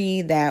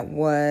Arbery that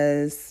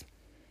was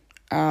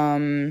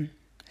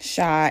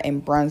shot in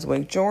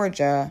Brunswick,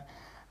 Georgia,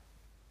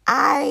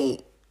 I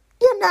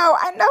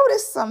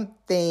noticed some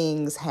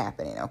things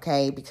happening,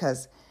 okay?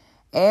 Because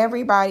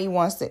everybody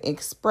wants to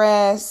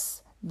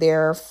express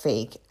their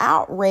fake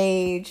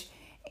outrage,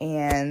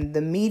 and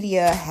the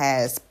media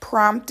has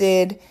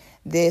prompted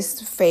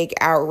this fake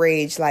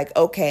outrage like,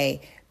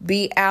 okay,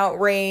 be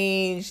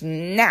outraged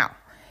now.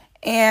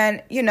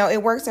 And,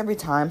 it works every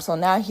time. So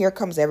now here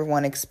comes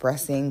everyone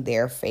expressing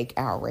their fake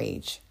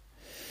outrage.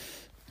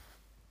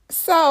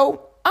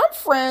 So I'm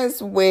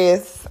friends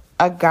with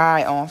a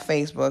guy on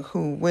Facebook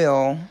who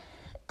will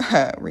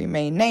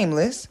remain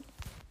nameless.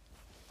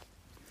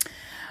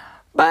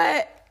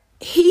 But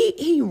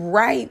he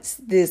writes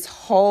this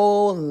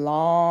whole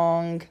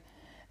long,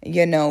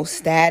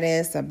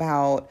 status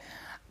about,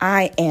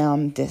 I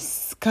am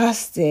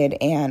disgusted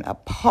and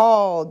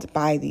appalled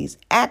by these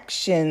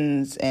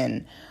actions,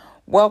 and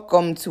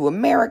welcome to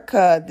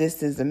America.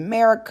 This is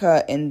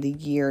America in the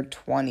year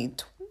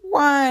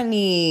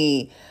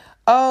 2020.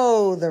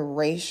 Oh, the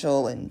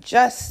racial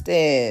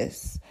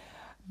injustice.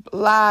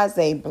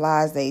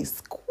 Blase,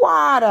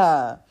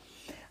 squatter.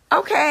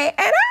 Okay,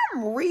 and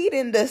I'm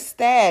reading the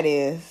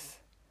status,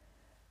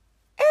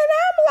 and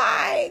I'm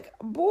like,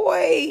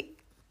 boy,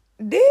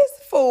 this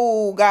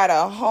fool got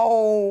a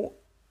whole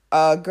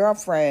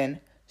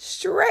girlfriend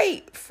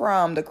straight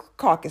from the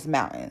Caucasus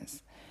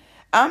Mountains.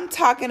 I'm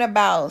talking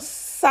about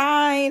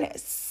signed,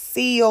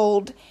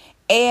 sealed,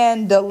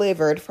 and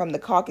delivered from the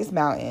Caucasus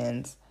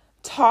Mountains,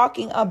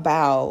 talking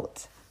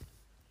about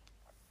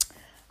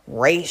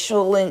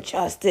racial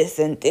injustice,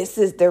 and this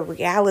is the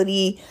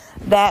reality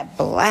that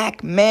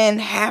Black men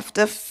have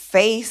to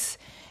face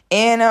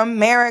in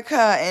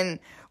America, and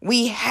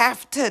we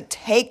have to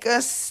take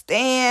a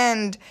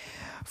stand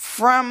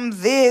from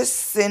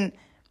this. And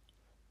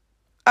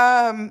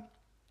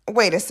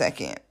wait a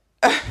second.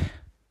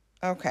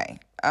 Okay,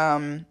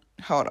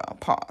 hold on,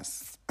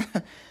 pause.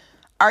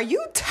 Are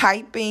you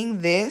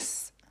typing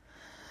this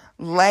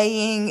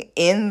laying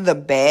in the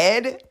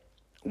bed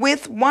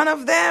with one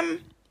of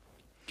them?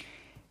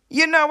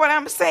 You know what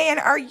I'm saying?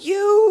 Are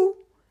you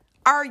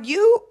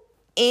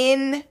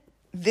in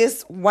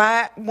this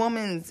white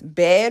woman's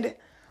bed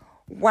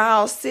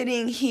while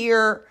sitting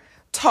here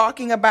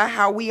talking about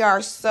how we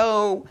are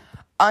so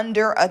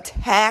under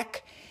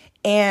attack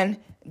and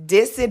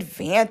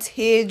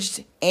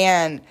disadvantaged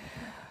and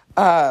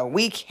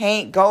We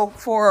can't go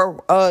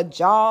for a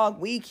jog.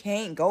 We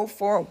can't go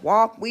for a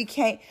walk. We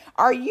can't.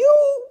 Are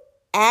you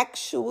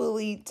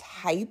actually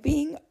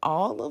typing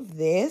all of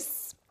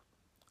this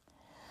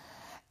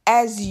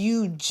as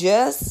you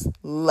just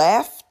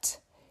left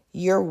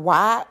your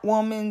white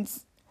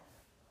woman's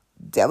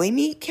deli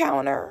meat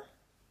counter?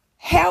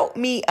 Help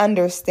me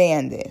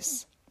understand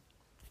this.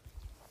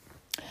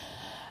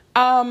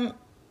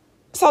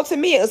 So to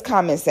me, it was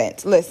common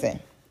sense.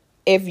 Listen,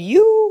 if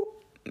you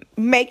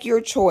make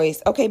your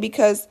choice, okay,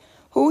 because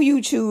who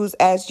you choose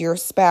as your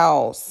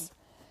spouse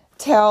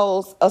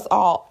tells us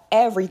all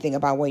everything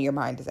about where your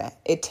mind is at.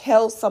 It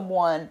tells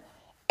someone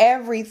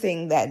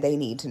everything that they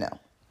need to know.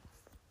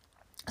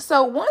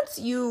 So once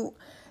you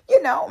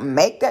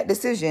make that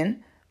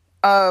decision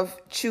of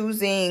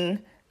choosing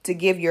to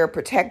give your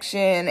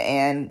protection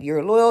and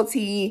your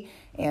loyalty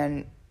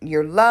and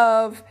your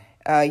love,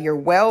 your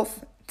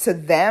wealth to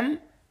them,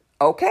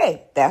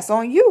 okay, that's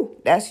on you.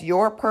 That's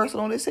your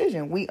personal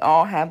decision. We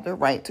all have the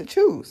right to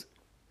choose.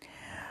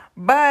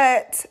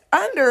 But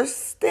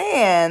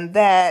understand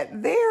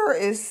that there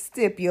is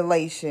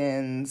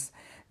stipulations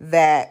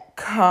that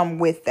come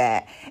with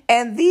that.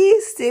 And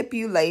these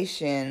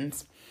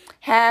stipulations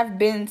have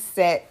been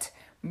set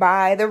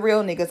by the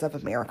real niggas of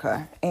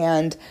America.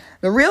 And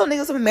the real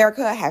niggas of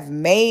America have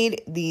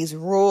made these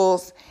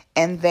rules,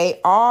 and they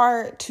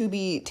are to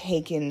be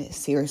taken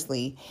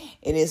seriously.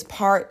 It is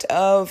part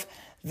of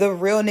the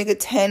real nigga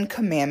 10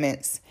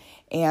 commandments,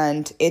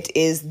 and it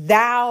is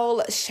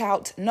thou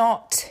shalt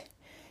not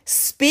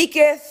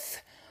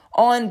speaketh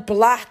on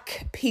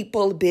black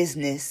people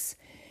business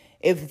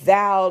if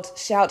thou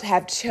shalt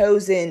have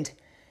chosen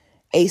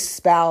a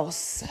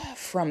spouse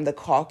from the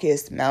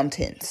Caucasus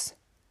Mountains.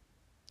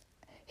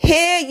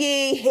 Hear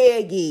ye, hear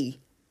ye.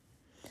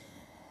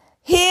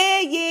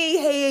 Hear ye,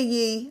 hear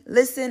ye.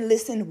 Listen,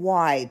 listen,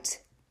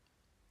 white.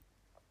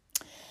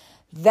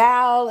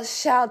 Thou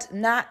shalt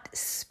not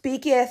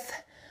speaketh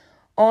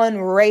on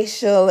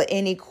racial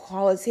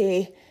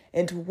inequality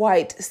and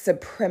white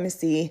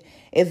supremacy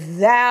if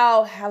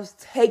thou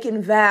hast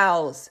taken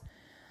vows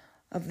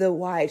of the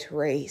white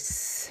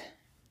race.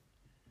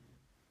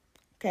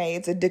 Okay,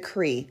 it's a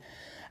decree.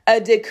 A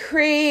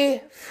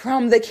decree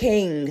from the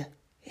king.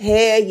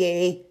 Hear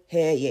ye,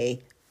 hear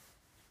ye.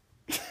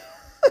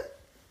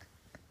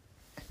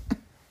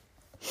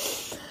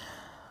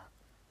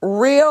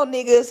 Real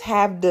niggas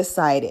have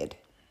decided.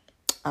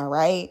 All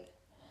right?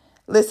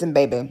 Listen,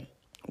 baby.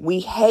 We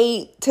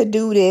hate to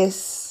do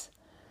this.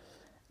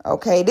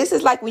 Okay? This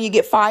is like when you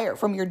get fired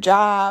from your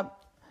job,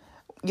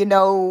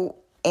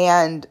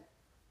 and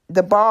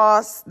the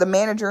boss, the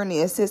manager, and the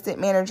assistant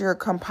manager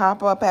come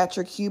pop up at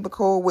your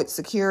cubicle with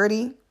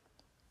security.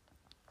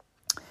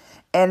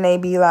 And they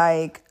be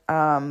like,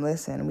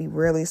 listen, we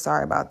really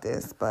sorry about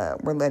this,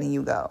 but we're letting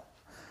you go.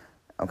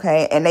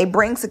 Okay. And they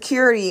bring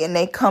security and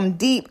they come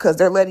deep because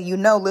they're letting you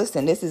know,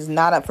 listen, this is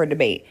not up for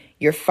debate.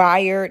 You're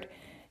fired.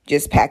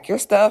 Just pack your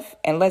stuff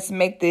and let's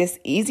make this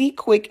easy,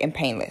 quick, and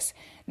painless.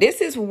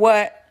 This is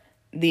what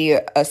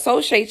the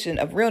Association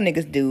of Real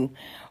Niggas do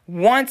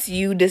once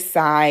you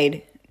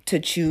decide to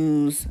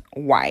choose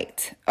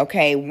white.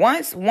 Okay.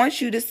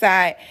 Once you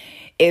decide,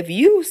 if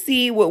you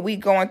see what we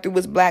going through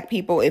as black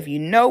people, if you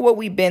know what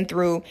we've been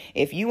through,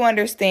 if you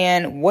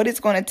understand what it's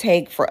going to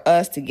take for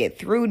us to get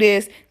through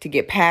this, to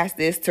get past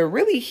this, to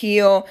really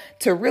heal,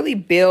 to really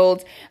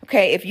build.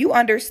 Okay. If you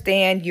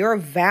understand your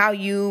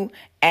value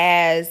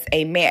as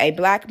a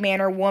black man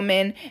or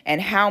woman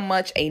and how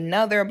much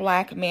another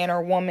black man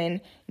or woman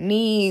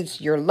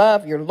needs your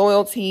love, your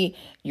loyalty,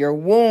 your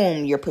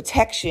womb, your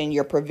protection,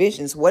 your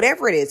provisions,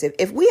 whatever it is.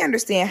 If we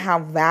understand how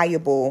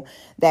valuable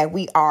that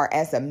we are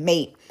as a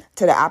mate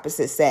to the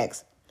opposite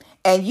sex,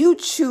 and you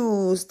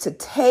choose to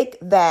take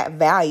that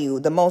value,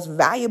 the most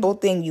valuable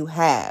thing you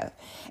have,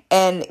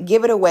 and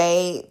give it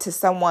away to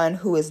someone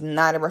who is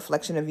not a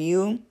reflection of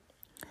you,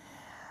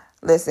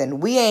 listen,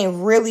 we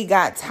ain't really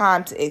got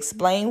time to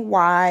explain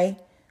why.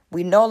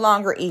 We no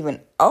longer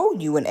even owe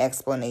you an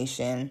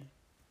explanation.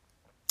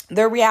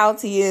 The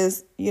reality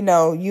is,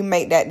 you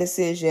make that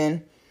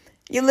decision,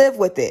 you live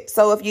with it.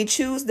 So if you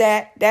choose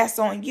that, that's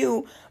on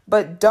you.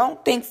 But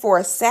don't think for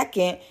a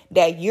second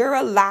that you're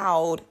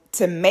allowed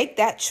to make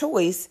that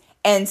choice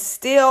and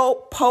still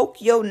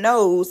poke your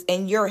nose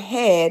and your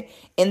head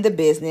in the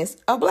business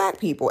of black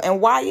people.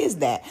 And why is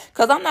that?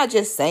 Because I'm not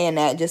just saying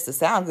that just to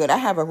sound good. I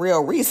have a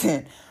real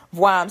reason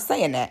why I'm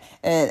saying that.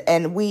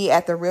 And we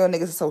at the Real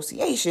Niggas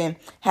Association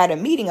had a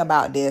meeting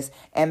about this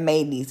and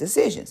made these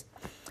decisions.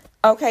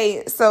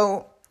 Okay,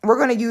 so we're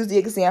going to use the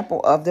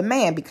example of the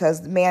man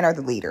because the men are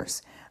the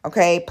leaders.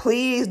 Okay,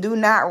 please do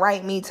not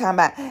write me talking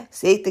about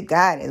seek the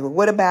guidance. But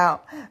what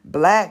about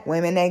black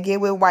women that get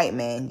with white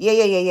men?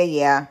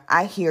 Yeah.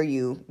 I hear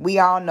you. We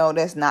all know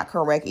that's not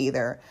correct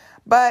either.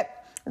 But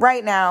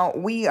right now,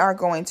 we are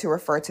going to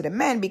refer to the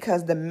men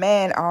because the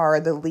men are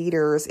the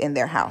leaders in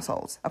their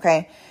households.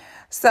 Okay,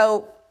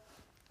 so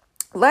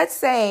let's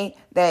say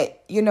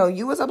that,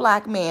 you as a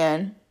black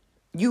man,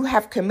 you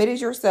have committed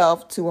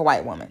yourself to a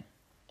white woman.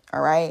 All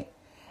right.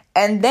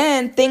 And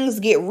then things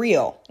get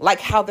real, like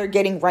how they're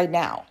getting right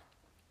now.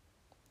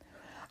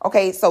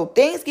 Okay, so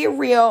things get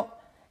real.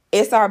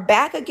 It's our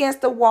back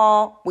against the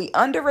wall. We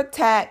under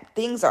attack.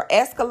 Things are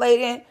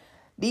escalating.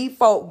 These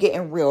folk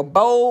getting real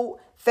bold.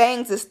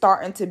 Things is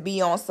starting to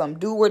be on some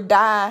do or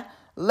die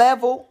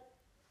level.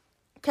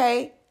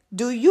 Okay,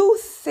 do you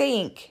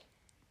think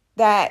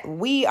that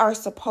we are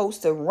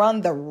supposed to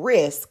run the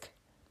risk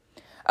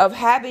of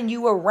having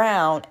you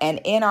around and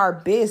in our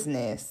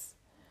business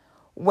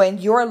when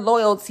your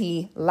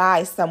loyalty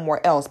lies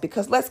somewhere else?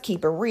 Because let's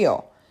keep it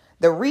real.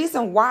 The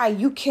reason why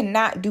you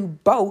cannot do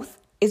both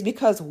is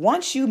because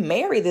once you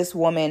marry this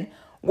woman,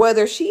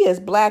 whether she is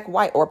black,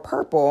 white, or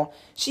purple,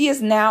 she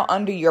is now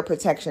under your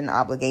protection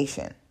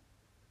obligation.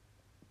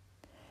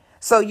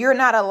 So you're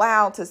not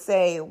allowed to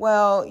say,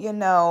 well,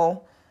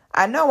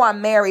 I know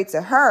I'm married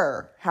to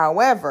her.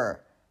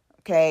 However,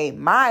 okay,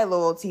 my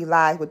loyalty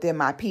lies within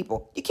my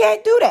people. You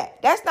can't do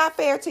that. That's not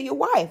fair to your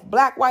wife,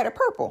 black, white, or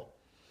purple.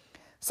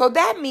 So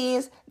that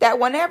means that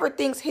whenever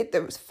things hit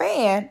the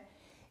fan,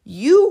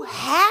 you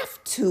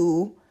have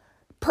to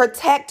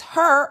protect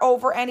her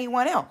over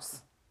anyone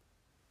else.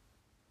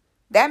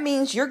 That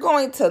means you're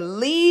going to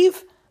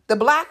leave the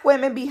black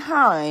women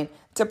behind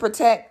to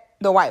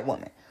protect the white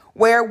woman.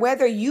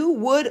 Whether you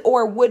would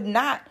or would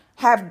not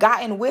have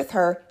gotten with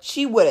her,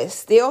 she would have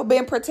still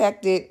been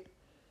protected.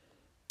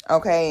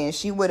 Okay, and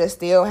she would have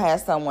still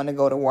had someone to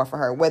go to war for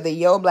her, whether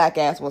your black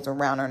ass was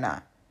around or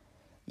not.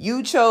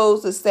 You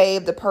chose to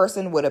save the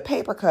person with a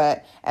paper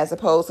cut as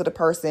opposed to the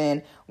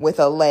person with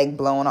a leg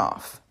blown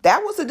off.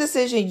 That was a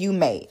decision you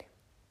made.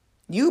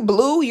 You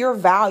blew your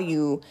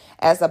value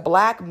as a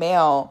black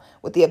male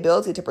with the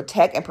ability to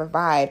protect and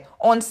provide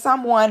on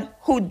someone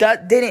who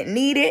didn't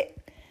need it,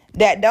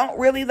 that don't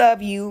really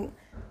love you,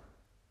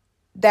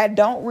 that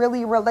don't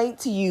really relate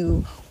to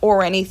you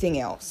or anything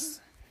else.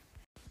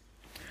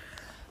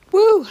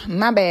 Woo,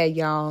 my bad,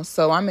 y'all.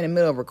 So I'm in the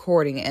middle of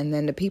recording and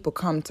then the people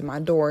come to my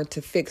door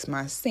to fix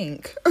my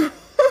sink.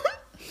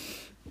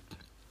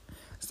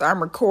 So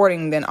I'm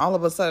recording, then all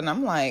of a sudden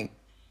I'm like,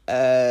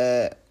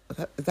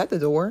 is that the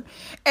door?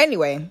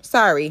 Anyway,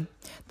 sorry.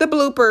 The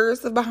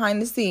bloopers of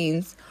behind the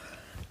scenes.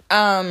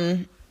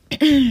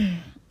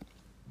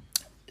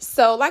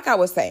 So like I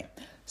was saying,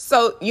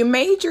 so you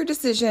made your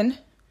decision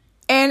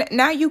and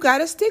now you got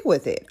to stick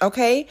with it.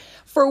 Okay.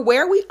 For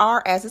where we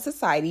are as a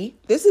society,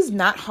 this is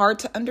not hard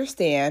to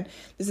understand.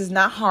 This is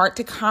not hard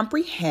to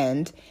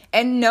comprehend.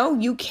 And no,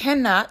 you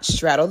cannot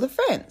straddle the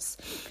fence.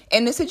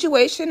 In the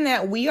situation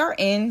that we are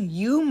in,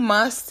 you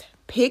must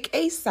pick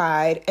a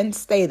side and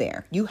stay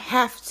there. You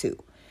have to.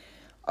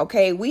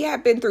 Okay, we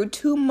have been through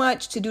too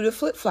much to do the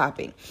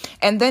flip-flopping.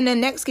 And then the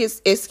next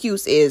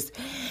excuse is,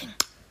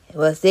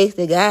 well,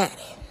 60 got it.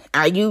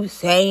 Are you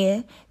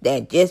saying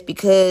that just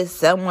because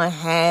someone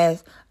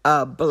has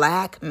a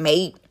black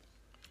mate,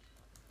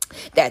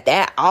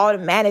 that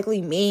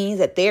automatically means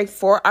that they're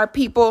for our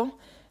people?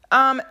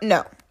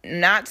 No,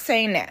 not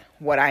saying that.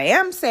 What I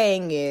am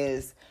saying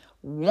is,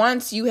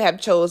 once you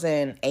have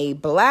chosen a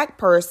black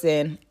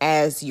person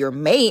as your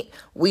mate,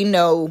 we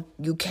know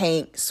you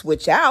can't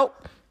switch out.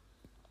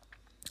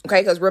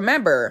 Okay, because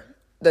remember,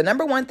 the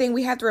number one thing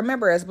we have to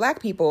remember as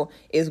black people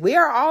is we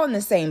are all in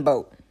the same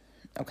boat.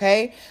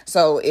 Okay,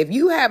 so if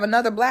you have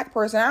another black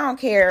person, I don't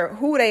care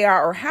who they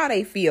are or how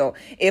they feel.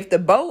 If the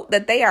boat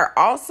that they are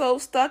also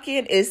stuck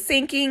in is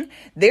sinking,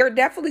 they're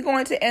definitely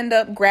going to end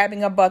up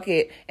grabbing a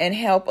bucket and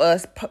help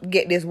us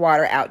get this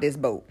water out this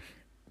boat.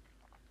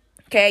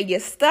 Okay, you're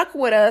stuck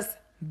with us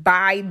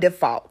by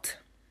default.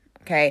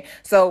 Okay,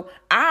 so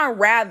I'd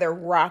rather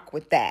rock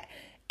with that.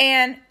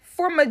 And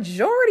for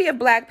majority of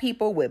black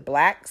people with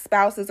black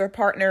spouses or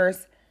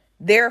partners,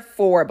 they're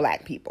for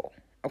black people.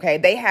 Okay,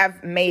 they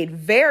have made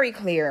very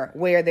clear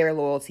where their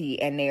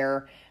loyalty and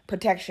their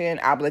protection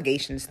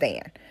obligations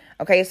stand.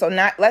 Okay, so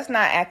let's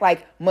not act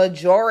like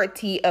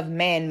majority of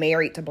men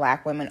married to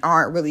black women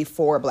aren't really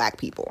for black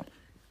people.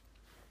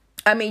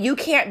 I mean, you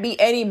can't be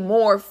any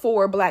more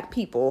for black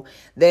people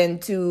than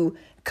to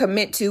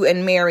commit to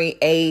and marry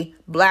a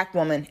black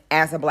woman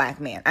as a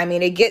black man. I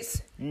mean, it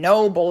gets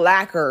no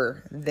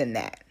blacker than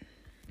that.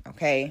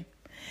 Okay.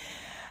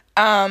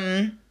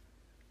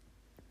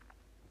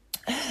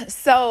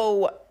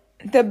 So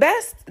the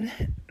best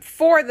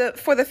for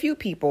the few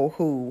people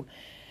who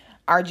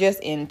are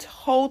just in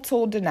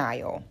total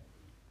denial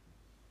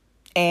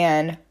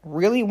and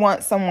really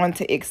want someone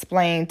to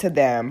explain to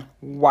them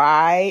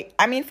why.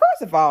 I mean,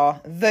 first of all,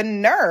 the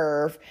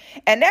nerve,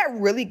 and that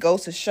really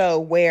goes to show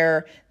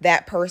where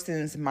that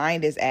person's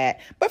mind is at.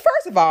 But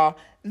first of all,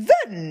 the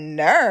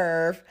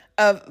nerve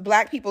of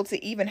black people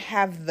to even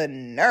have the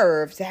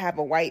nerve to have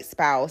a white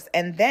spouse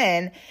and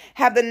then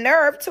have the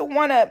nerve to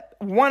want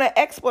an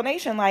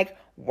explanation like,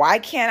 why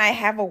can't I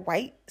have a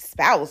white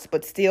spouse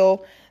but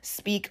still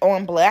speak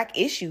on black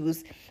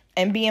issues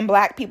and be in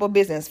black people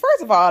business?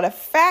 First of all, the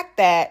fact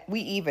that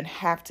we even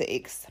have to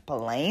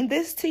explain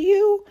this to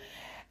you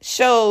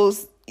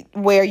shows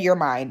where your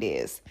mind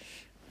is.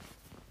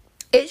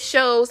 It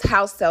shows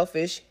how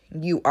selfish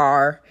you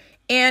are,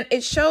 and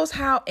it shows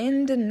how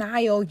in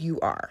denial you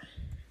are.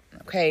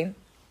 Okay.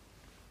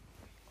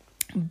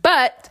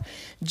 But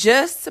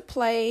just to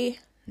play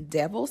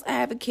devil's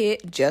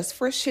advocate, just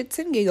for shits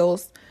and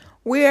giggles,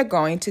 we're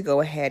going to go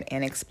ahead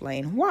and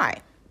explain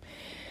why.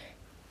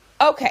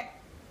 Okay.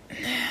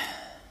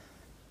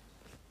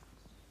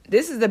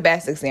 This is the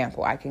best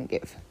example I can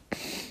give.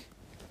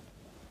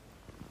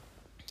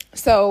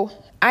 So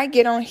I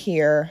get on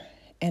here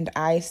and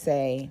I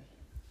say,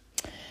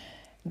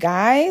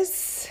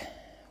 guys,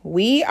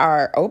 we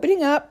are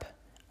opening up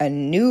a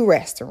new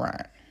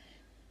restaurant.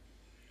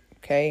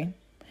 Okay.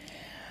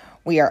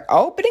 We are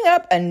opening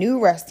up a new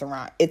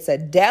restaurant. It's a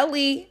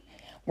deli.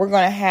 We're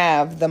going to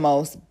have the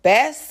most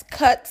best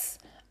cuts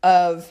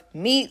of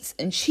meats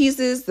and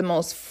cheeses, the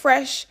most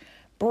fresh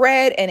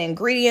bread and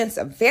ingredients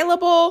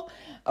available.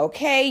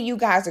 Okay, you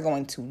guys are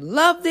going to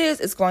love this.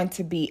 It's going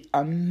to be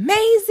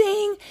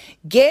amazing.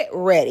 Get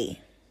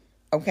ready.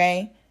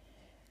 Okay.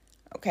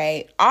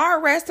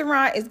 Our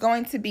restaurant is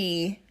going to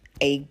be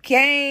a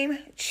game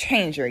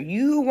changer.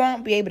 You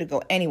won't be able to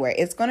go anywhere.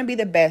 It's going to be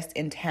the best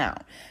in town.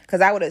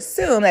 Because I would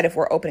assume that if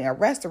we're opening a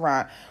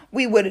restaurant,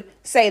 we would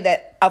say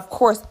that, of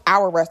course,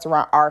 our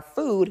restaurant, our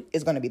food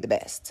is going to be the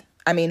best.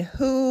 I mean,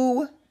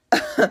 who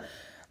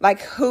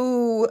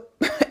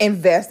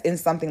invests in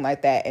something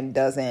like that and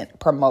doesn't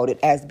promote it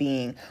as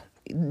being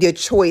the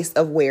choice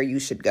of where you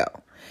should go?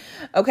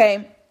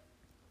 Okay.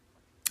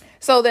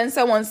 So then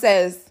someone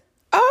says,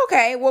 oh,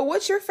 okay, well,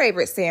 what's your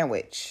favorite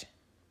sandwich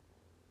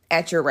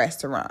at your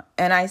restaurant?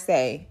 And I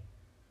say,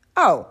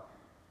 oh,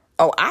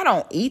 I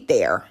don't eat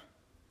there.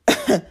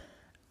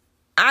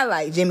 I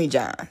like Jimmy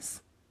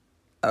John's.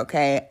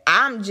 Okay.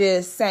 I'm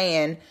just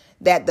saying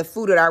that the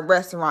food at our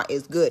restaurant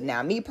is good.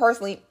 Now, me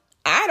personally,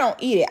 I don't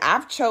eat it.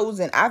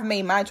 I've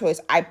made my choice.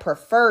 I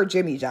prefer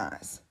Jimmy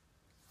John's.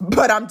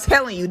 But I'm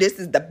telling you, this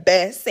is the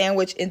best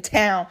sandwich in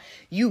town.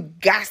 You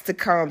got to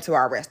come to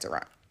our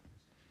restaurant.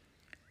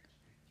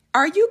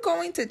 Are you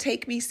going to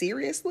take me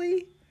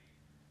seriously?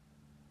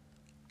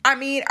 I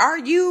mean, are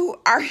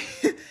you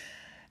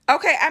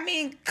okay? I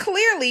mean,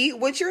 clearly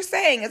what you're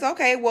saying is,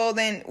 okay, well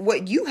then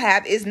what you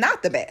have is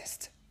not the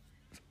best.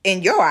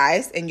 In your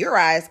eyes,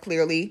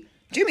 clearly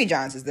Jimmy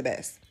John's is the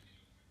best.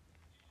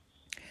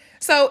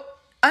 So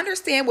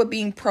understand what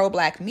being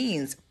pro-Black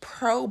means.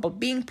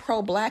 Being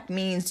pro-Black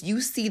means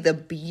you see the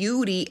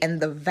beauty and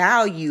the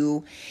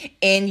value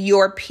in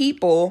your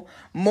people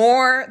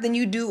more than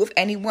you do with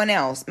anyone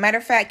else. Matter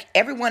of fact,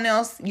 everyone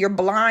else, you're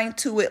blind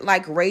to it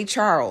like Ray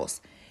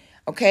Charles.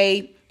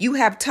 Okay? You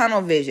have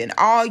tunnel vision.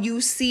 All you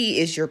see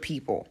is your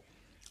people.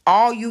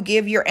 All you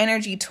give your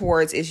energy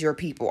towards is your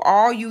people.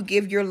 All you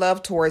give your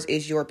love towards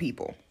is your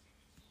people.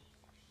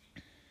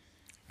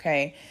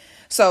 Okay?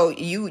 So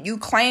you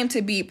claim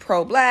to be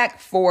pro-Black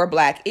for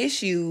Black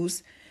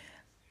issues.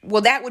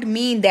 Well, that would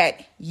mean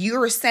that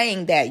you're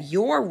saying that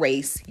your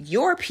race,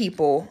 your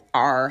people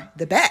are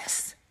the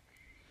best.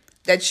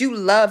 That you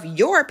love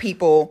your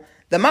people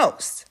the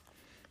most.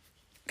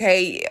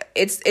 Okay,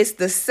 it's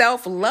the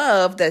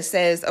self-love that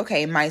says,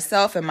 okay,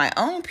 myself and my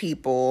own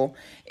people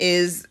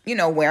is,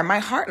 where my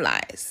heart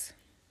lies.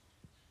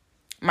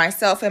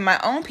 Myself and my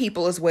own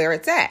people is where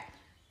it's at.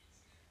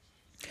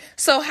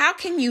 So how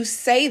can you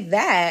say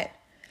that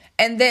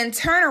and then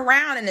turn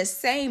around in the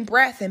same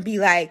breath and be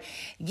like,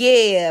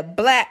 yeah,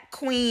 Black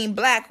queen,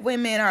 Black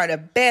women are the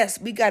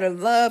best. We got to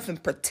love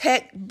and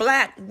protect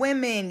Black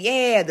women.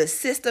 Yeah, the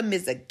system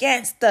is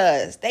against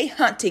us. They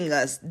hunting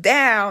us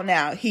down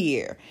out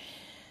here.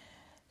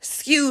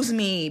 Excuse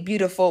me,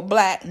 beautiful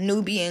Black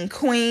Nubian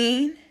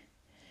queen.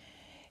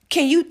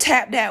 Can you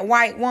tap that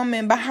white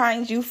woman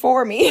behind you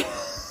for me?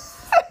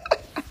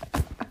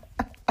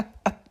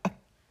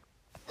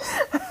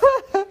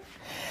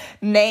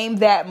 Name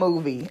that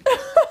movie.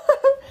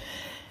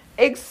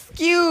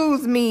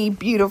 Excuse me,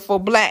 beautiful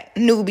Black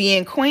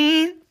Nubian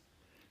queen.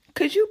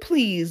 Could you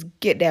please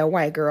get that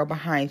white girl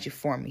behind you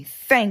for me?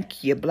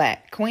 Thank you,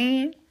 Black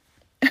queen.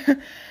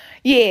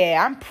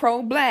 Yeah, I'm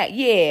pro-Black.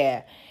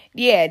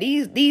 Yeah,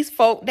 these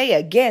folk, they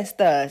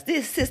against us.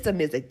 This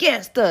system is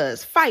against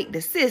us. Fight the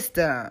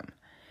system.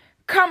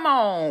 Come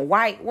on,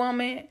 white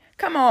woman.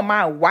 Come on,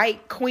 my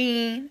white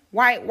queen.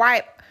 White.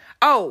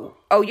 Oh,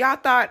 y'all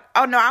thought,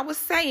 no, I was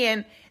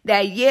saying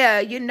that,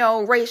 yeah,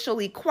 racial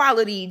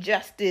equality,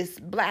 justice,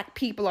 Black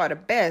people are the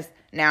best.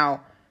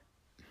 Now,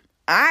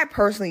 I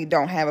personally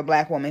don't have a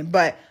Black woman,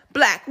 but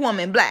Black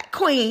woman, Black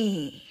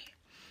queen,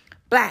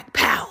 Black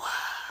power.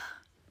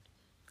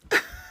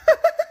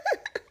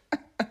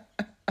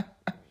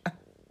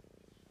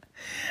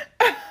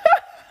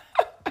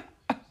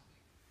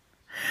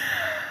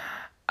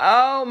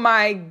 Oh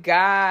my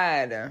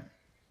God.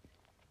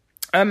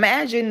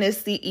 Imagine the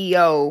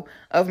CEO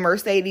of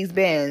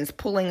Mercedes-Benz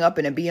pulling up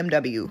in a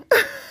BMW.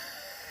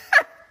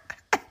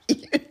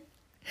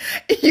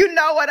 You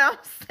know what I'm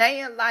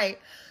saying?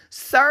 Like,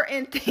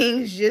 certain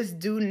things just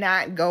do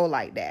not go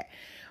like that.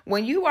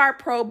 When you are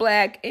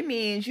pro-Black, it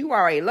means you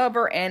are a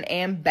lover and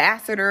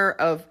ambassador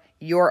of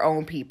your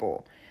own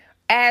people.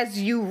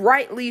 As you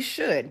rightly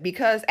should,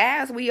 because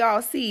as we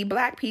all see,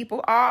 Black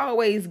people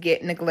always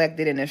get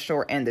neglected in the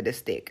short end of the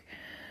stick.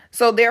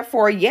 So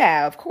therefore,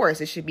 yeah, of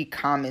course, it should be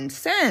common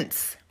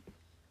sense,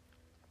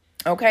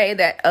 okay,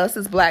 that us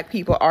as Black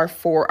people are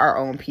for our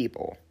own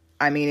people.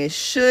 I mean, it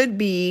should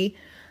be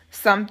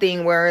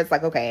something where it's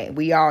like, okay,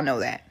 we all know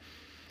that.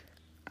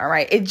 All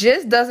right. It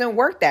just doesn't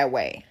work that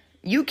way.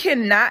 You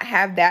cannot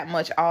have that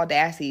much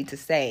audacity to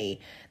say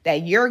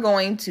that you're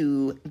going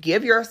to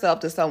give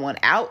yourself to someone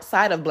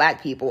outside of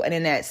Black people, and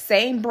in that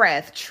same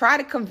breath, try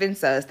to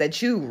convince us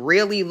that you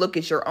really look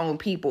at your own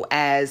people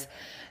as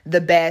the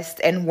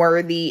best and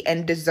worthy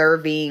and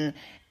deserving.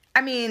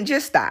 I mean,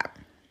 just stop.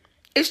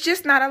 It's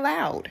just not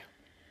allowed.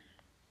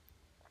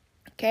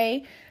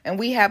 Okay? And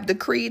we have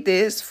decreed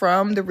this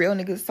from the Real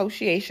Niggas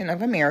Association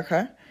of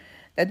America,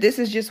 that this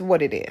is just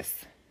what it is.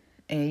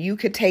 And you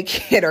could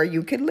take it or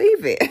you could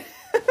leave it.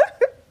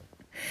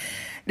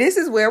 This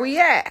is where we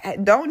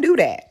at. Don't do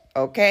that.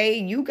 Okay?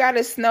 You got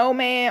a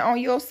snowman on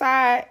your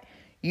side.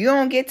 You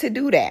don't get to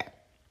do that.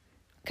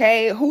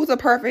 Okay? Who's a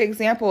perfect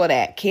example of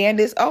that?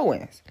 Candace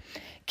Owens.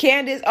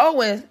 Candace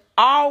Owens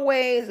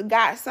always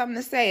got something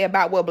to say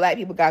about what Black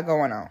people got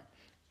going on.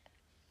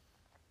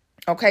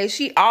 Okay?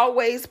 She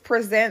always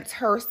presents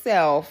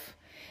herself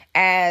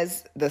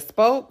as the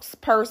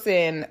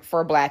spokesperson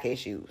for Black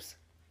issues.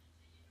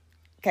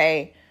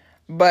 Okay?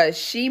 But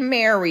she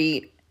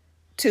married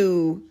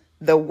to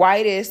the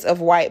whitest of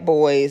white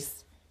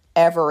boys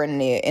ever in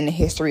the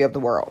history of the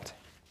world.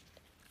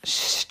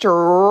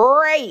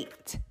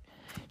 Straight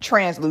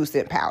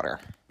translucent powder.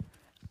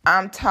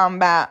 I'm talking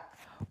about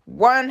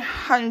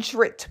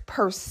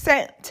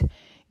 100%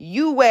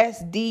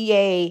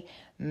 USDA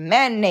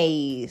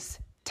mayonnaise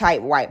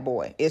type white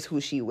boy is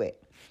who she with.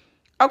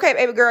 Okay,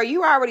 baby girl,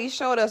 you already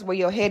showed us where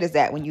your head is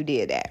at when you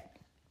did that.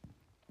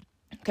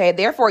 Okay,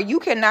 therefore, you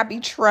cannot be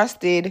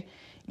trusted.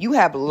 You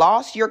have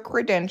lost your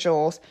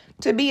credentials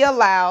to be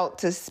allowed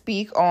to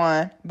speak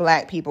on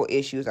Black people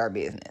issues or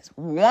business.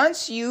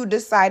 Once you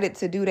decided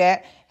to do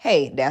that,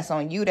 hey, that's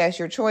on you. That's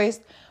your choice.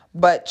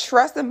 But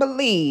trust and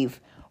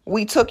believe,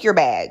 we took your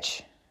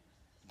badge.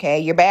 Okay,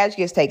 your badge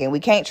gets taken. We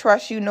can't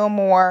trust you no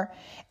more.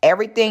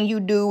 Everything you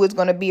do is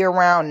going to be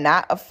around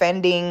not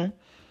offending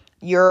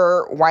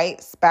your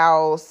white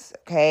spouse.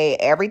 Okay,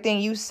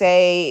 everything you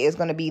say is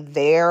going to be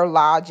their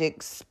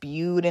logic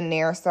spewed in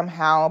there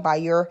somehow by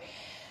your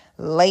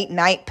late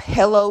night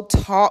pillow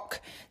talk,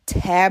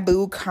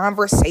 taboo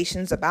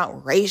conversations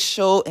about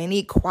racial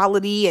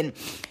inequality and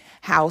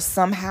how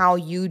somehow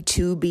you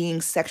two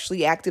being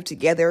sexually active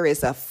together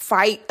is a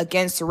fight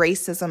against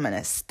racism and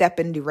a step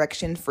in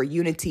direction for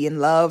unity and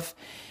love.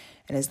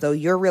 And as though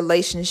your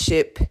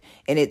relationship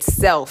in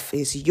itself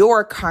is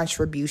your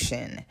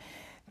contribution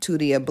to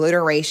the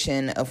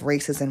obliteration of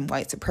racism and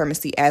white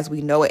supremacy as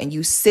we know it. And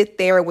you sit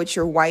there with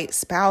your white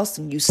spouse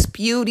and you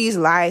spew these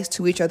lies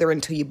to each other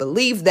until you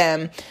believe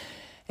them.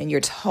 And you're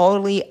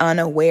totally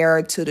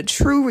unaware to the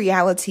true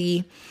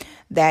reality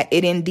that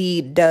it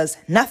indeed does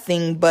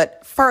nothing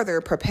but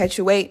further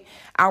perpetuate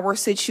our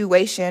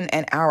situation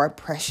and our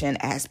oppression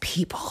as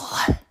people.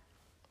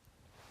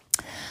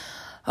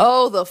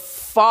 Oh, the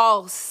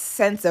false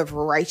sense of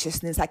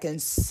righteousness. I can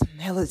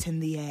smell it in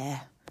the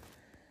air.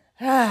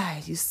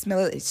 You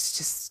smell it.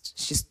 It's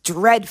just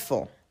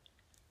dreadful.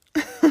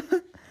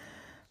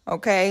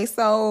 Okay,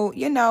 so,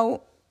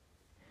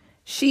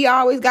 she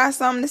always got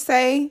something to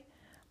say.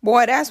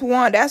 Boy, that's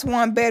one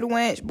bed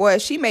wench. Boy,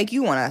 she make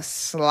you want to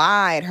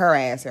slide her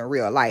ass in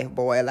real life,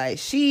 boy. Like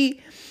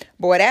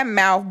boy, that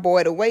mouth,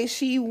 boy, the way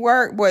she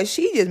work, boy,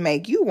 she just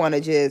make you want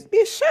to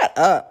bitch, shut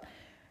up.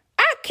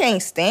 I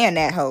can't stand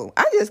that hoe.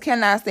 I just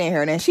cannot stand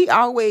her. And she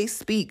always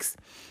speaks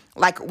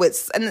like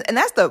and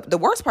that's the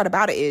worst part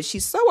about it is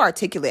she's so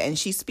articulate and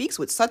she speaks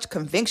with such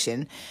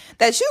conviction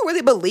that you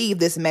really believe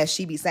this mess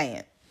she be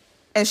saying.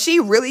 And she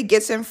really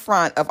gets in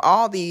front of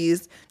all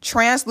these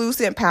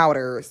translucent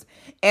powders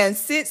and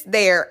sits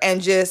there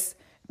and just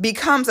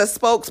becomes a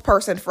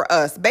spokesperson for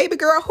us. Baby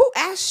girl, who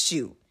asked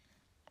you?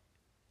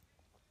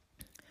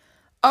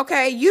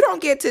 Okay, you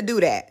don't get to do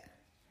that.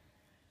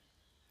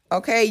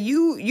 Okay,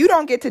 you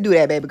don't get to do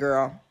that, baby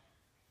girl.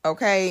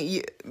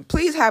 Okay,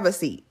 please have a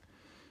seat.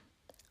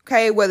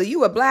 Okay, whether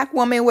you a Black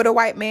woman with a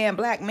white man,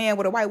 Black man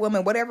with a white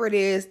woman, whatever it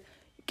is,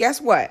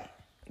 guess what?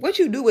 What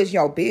you do is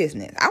your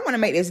business. I want to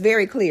make this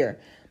very clear.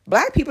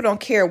 Black people don't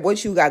care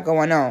what you got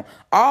going on.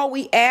 All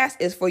we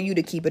ask is for you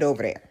to keep it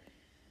over there.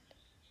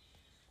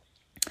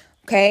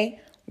 Okay?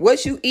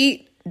 What you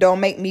eat don't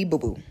make me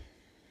boo-boo.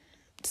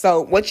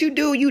 So what you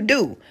do, you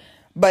do.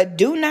 But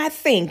do not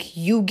think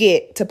you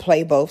get to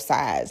play both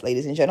sides,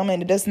 ladies and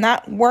gentlemen. It does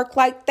not work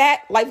like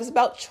that. Life is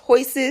about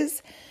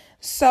choices.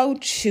 So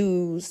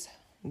choose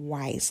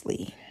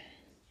wisely.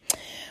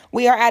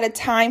 We are out of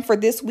time for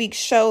this week's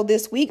show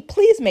this week.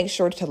 Please make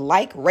sure to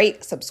like,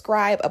 rate,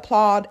 subscribe,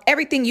 applaud,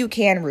 everything you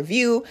can,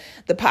 review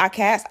the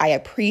podcast. I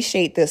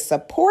appreciate this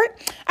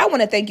support. I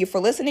want to thank you for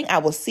listening. I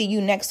will see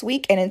you next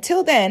week. And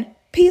until then,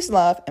 peace,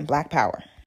 love, and Black power.